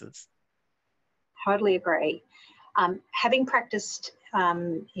cases. Totally agree. Having practiced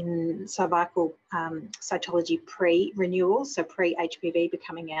in cervical cytology pre-renewal, so pre-HPV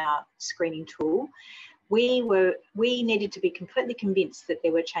becoming our screening tool, we needed to be completely convinced that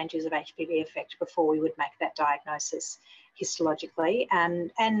there were changes of HPV effect before we would make that diagnosis histologically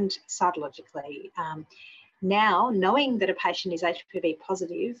and cytologically. Now, knowing that a patient is HPV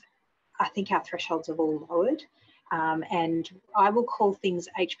positive, I think our thresholds have all lowered. And I will call things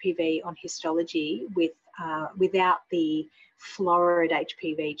HPV on histology without the florid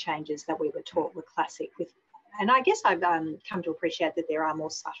HPV changes that we were taught were classic. And I guess I've come to appreciate that there are more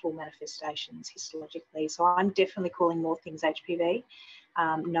subtle manifestations histologically. So I'm definitely calling more things HPV,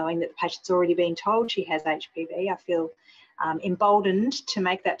 knowing that the patient's already been told she has HPV. I feel emboldened to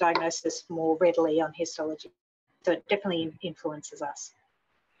make that diagnosis more readily on histology. So it definitely influences us.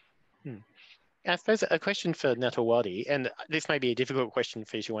 I suppose a question for Natthawadee, and this may be a difficult question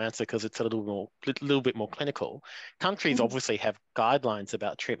for you to answer because it's a little bit more clinical. Countries obviously have guidelines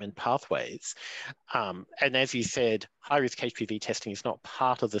about treatment pathways. And as you said, high-risk HPV testing is not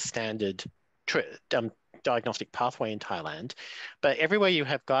part of the standard diagnostic pathway in Thailand. But everywhere you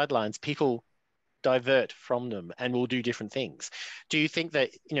have guidelines, people divert from them and will do different things. Do you think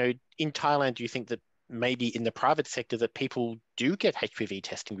that, in Thailand, do you think that maybe in the private sector that people do get HPV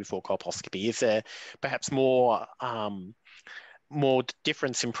testing before colposcopy? Is there perhaps more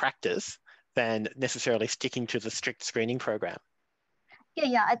difference in practice than necessarily sticking to the strict screening program?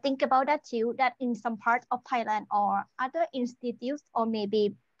 Yeah, I think about that too, that in some parts of Thailand or other institutes or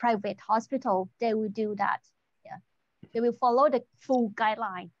maybe private hospital, they will do that. Yeah, they will follow the full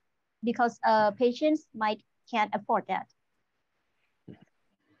guideline because patients can't afford that.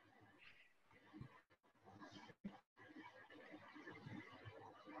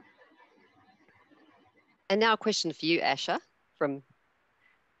 And now a question for you, Asha,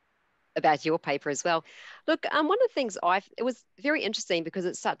 about your paper as well. Look, one of the things it was very interesting because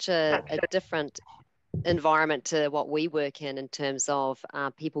it's such a different environment to what we work in terms of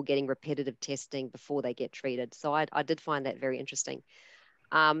people getting repetitive testing before they get treated. So I did find that very interesting.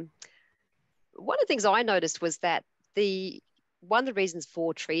 One of the things I noticed was that one of the reasons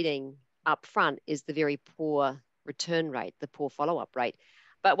for treating up front is the very poor return rate, the poor follow-up rate.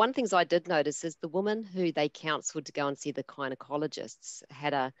 But one of the things I did notice is the woman who they counseled to go and see the gynecologists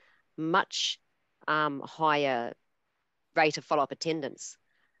had a much higher rate of follow-up attendance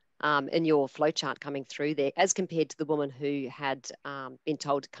in your flowchart coming through there as compared to the woman who had been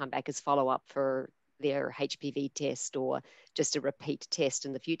told to come back as follow-up for their HPV test or just a repeat test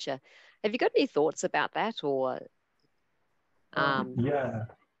in the future. Have you got any thoughts about that or? Yeah,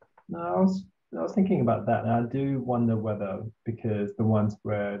 no, I was thinking about that, and I do wonder whether, because the ones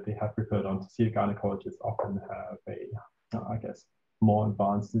where they have referred on to see a gynecologist often have I guess, more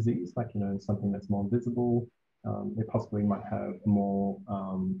advanced disease, like, something that's more visible. They possibly might have more,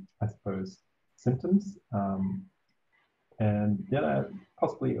 I suppose, symptoms. And yeah,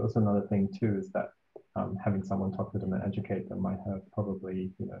 possibly also another thing too is that having someone talk to them and educate them might have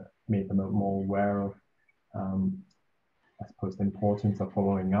probably, made them more aware of I suppose, the importance of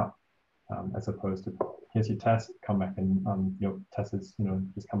following up, as opposed to here's your test, come back and your test is,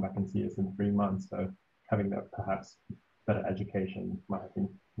 just come back and see us in 3 months. So having that perhaps better education might have,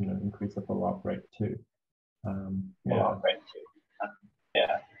 increase the follow-up rate too.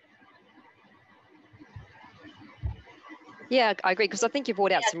 Yeah, I agree, because I think you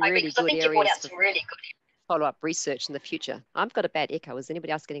brought out some really good areas for follow-up research in the future. I've got a bad echo. Is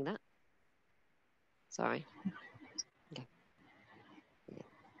anybody else getting that? Sorry. Okay. Yeah.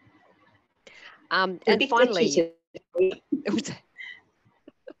 And finally,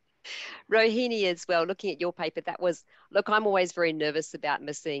 Rohini as well, looking at your paper, that was, look, I'm always very nervous about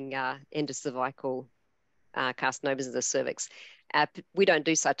missing endocervical carcinomas of the cervix. We don't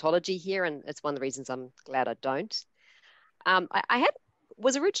do cytology here, and it's one of the reasons I'm glad I don't. I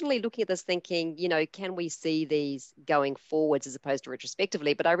was originally looking at this thinking, can we see these going forwards as opposed to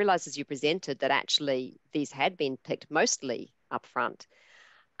retrospectively? But I realized as you presented that actually these had been picked mostly up front.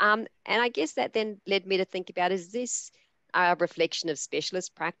 And I guess that then led me to think about, is this a reflection of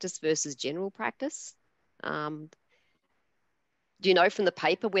specialist practice versus general practice? Do you know from the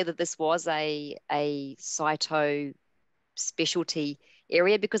paper whether this was a cyto specialty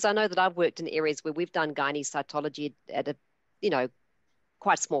area? Because I know that I've worked in areas where we've done gynae cytology at a,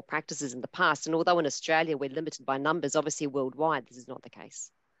 quite small practices in the past. And although in Australia we're limited by numbers, obviously worldwide this is not the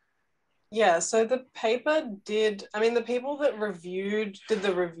case. Yeah, so the paper the people that did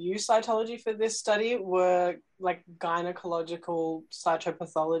the review cytology for this study were like gynecological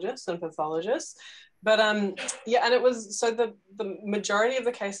cytopathologists and pathologists. But yeah, and it was, so the majority of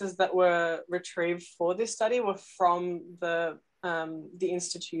the cases that were retrieved for this study were from the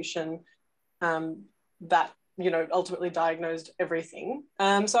institution that, ultimately diagnosed everything.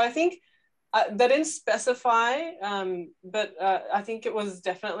 So I think they didn't specify, but I think it was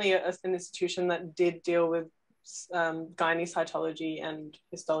definitely an institution that did deal with gynae cytology and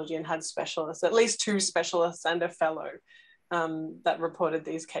histology and had specialists, at least 2 specialists and a fellow that reported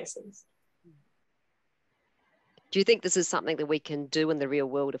these cases. Do you think this is something that we can do in the real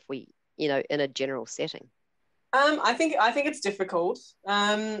world if we, in a general setting? I think it's difficult.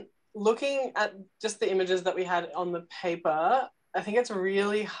 Looking at just the images that we had on the paper, I think it's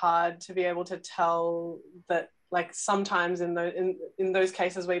really hard to be able to tell that, like, sometimes in those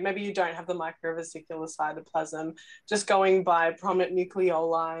cases where maybe you don't have the microvesicular cytoplasm, just going by prominent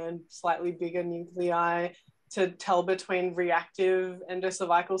nucleoli and slightly bigger nuclei to tell between reactive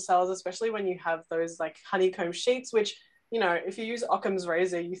endocervical cells, especially when you have those like honeycomb sheets, which, if you use Occam's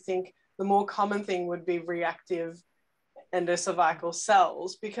razor, you think the more common thing would be reactive endocervical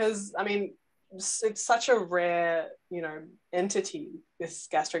cells, because it's such a rare, entity, this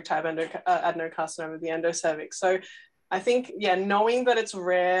gastric-type adenocarcinoma of the endocervix. So I think, knowing that it's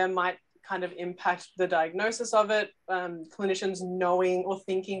rare might kind of impact the diagnosis of it. Clinicians knowing or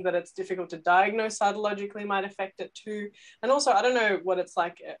thinking that it's difficult to diagnose cytologically might affect it too. And also, I don't know what it's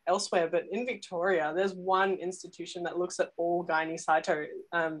like elsewhere, but in Victoria, there's one institution that looks at all gynae cyto,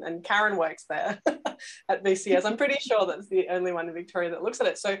 and Karen works there at VCS. I'm pretty sure that's the only one in Victoria that looks at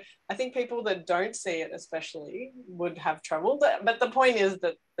it. So I think people that don't see it especially would have trouble. But the point is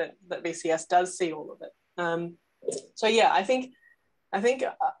that VCS does see all of it. So yeah, I think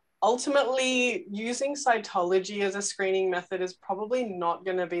ultimately, using cytology as a screening method is probably not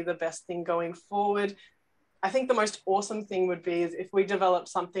going to be the best thing going forward. I think the most awesome thing would be is if we develop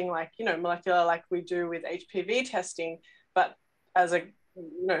something like, molecular, like we do with HPV testing, but as a,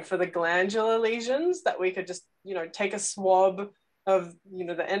 for the glandular lesions, that we could just, take a swab of,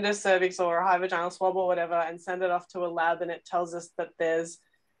 the endocervix or a high vaginal swab or whatever and send it off to a lab, and it tells us that there's,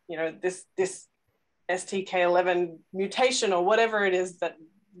 this STK11 mutation or whatever it is that.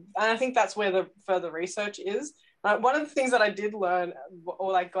 And I think that's where the further research is. One of the things that I did learn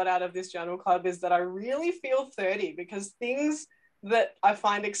or I got out of this journal club is that I really feel 30, because things that I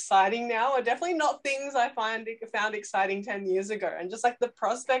find exciting now are definitely not things I found exciting 10 years ago. And just like the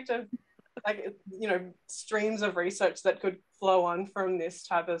prospect of streams of research that could flow on from this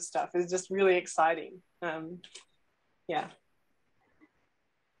type of stuff is just really exciting. Yeah.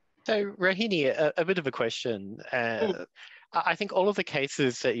 So Rohini, a bit of a question. I think all of the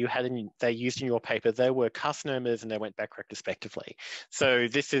cases that you had they used in your paper, they were carcinomas and they went back retrospectively. So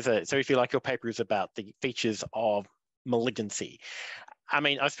this is so if you like, your paper is about the features of malignancy.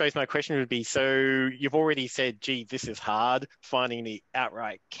 I suppose my question would be, so you've already said, gee, this is hard, finding the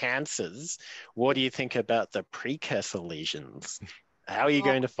outright cancers. What do you think about the precursor lesions? How are you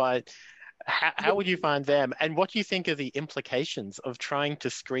going to find... How would you find them? And what do you think are the implications of trying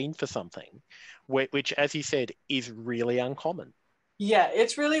to screen for something which, as you said, is really uncommon? Yeah,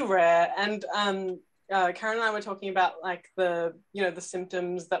 it's really rare. And Karen and I were talking about like the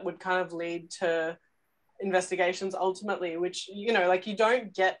symptoms that would kind of lead to investigations ultimately, which, like you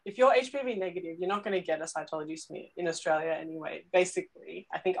don't get, if you're HPV negative, you're not going to get a cytology smear in Australia anyway, basically,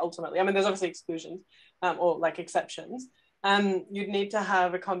 I think ultimately. I mean, there's obviously exclusions or like exceptions. You'd need to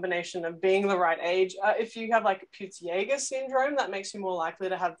have a combination of being the right age. If you have like Peutz-Jeghers syndrome, that makes you more likely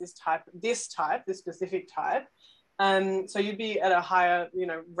to have this specific type. So you'd be at a higher,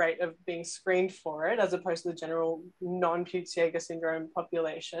 rate of being screened for it as opposed to the general non-Peutz-Jeghers syndrome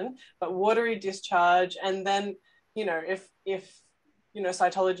population. But watery discharge, and then, if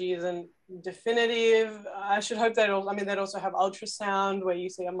cytology isn't definitive, I should hope they'd also have ultrasound where you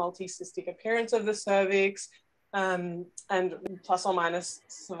see a multi-cystic appearance of the cervix, and plus or minus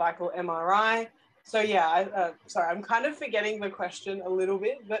cervical MRI. So yeah, sorry, I'm kind of forgetting the question a little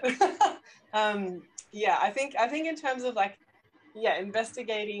bit, but yeah, I think in terms of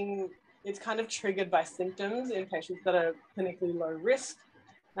investigating, it's kind of triggered by symptoms in patients that are clinically low risk.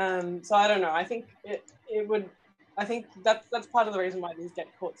 So I don't know. I think it would. I think that's part of the reason why these get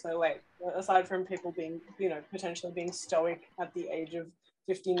caught so late. Aside from people being, potentially being stoic at the age of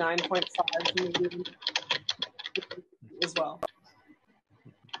 59.5 as well.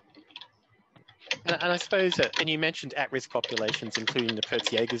 And I suppose, and you mentioned at-risk populations, including the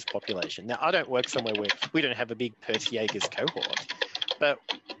Peutz-Jeghers population. Now, I don't work somewhere where we don't have a big Peutz-Jeghers cohort, but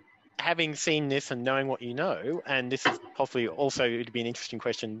having seen this and knowing what you know, and this is possibly also, it'd be an interesting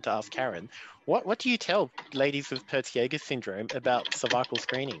question to ask Karen, what do you tell ladies with Peutz-Jeghers syndrome about cervical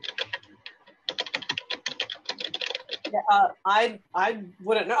screening? Yeah, I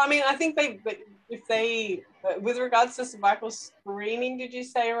wouldn't know. I mean, I think if they, with regards to cervical screening, did you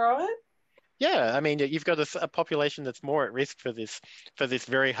say, Rohan? Yeah, I mean, you've got a population that's more at risk for this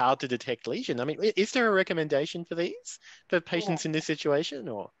very hard to detect lesion. I mean, is there a recommendation for patients in this situation,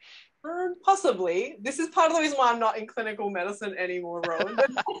 or? Possibly. This is part of the reason why I'm not in clinical medicine anymore, Rohan.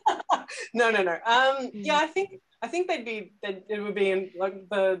 No. Yeah, I think it would be in like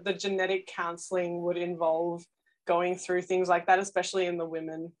the genetic counselling would involve going through things like that, especially in the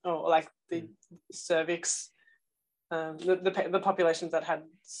women or like the cervix. The populations that had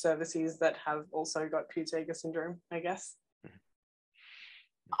cervices that have also got Peutz-Jeghers syndrome, I guess.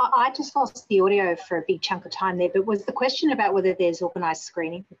 I just lost the audio for a big chunk of time there, but was the question about whether there's organised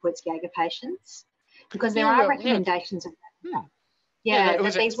screening for Peutz-Jeghers patients? Because there are recommendations of that.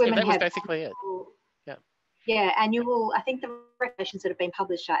 That these women have basically it. Annual, I think the recommendations that have been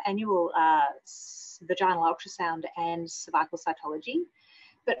published are annual vaginal ultrasound and cervical cytology.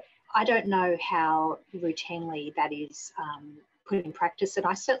 But I don't know how routinely that is put in practice, and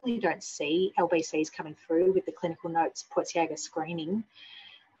I certainly don't see LBCs coming through with the clinical notes Peutz-Jeghers screening.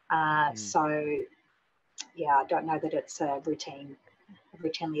 So, yeah, I don't know that it's a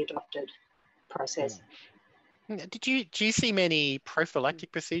routinely adopted process. Do you see many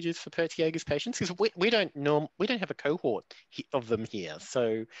prophylactic procedures for Peutz-Jeghers patients? Because we don't have a cohort of them here.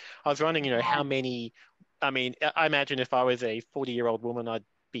 So I was wondering, how many. I mean, I imagine if I was a 40-year-old woman, I'd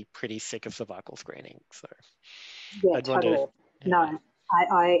be pretty sick of cervical screening. So yeah, totally. No,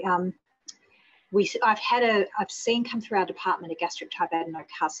 I've seen come through our department a gastric-type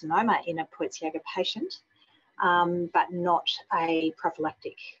adenocarcinoma in a Peutz-Jeghers patient, but not a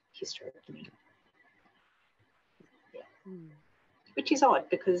prophylactic hysterectomy. Yeah. Which is odd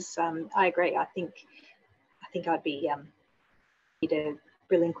because I agree. I think I'd be to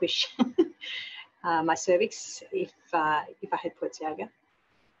relinquish my cervix if I had Peutz-Jeghers.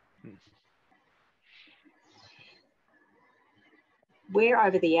 We're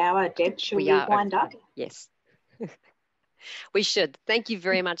over the hour, Deb. Should we wind up? Yes. We should. Thank you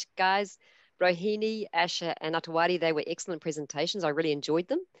very much, guys. Rohini, Asha, and Natthawadee, they were excellent presentations. I really enjoyed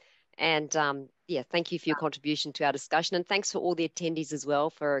them. And yeah, thank you for your contribution to our discussion. And thanks for all the attendees as well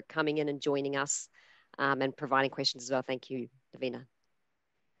for coming in and joining us and providing questions as well. Thank you, Davina.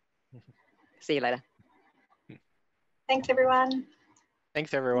 See you later. Thanks, everyone.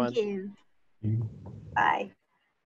 Thanks, everyone. Thank you. Bye.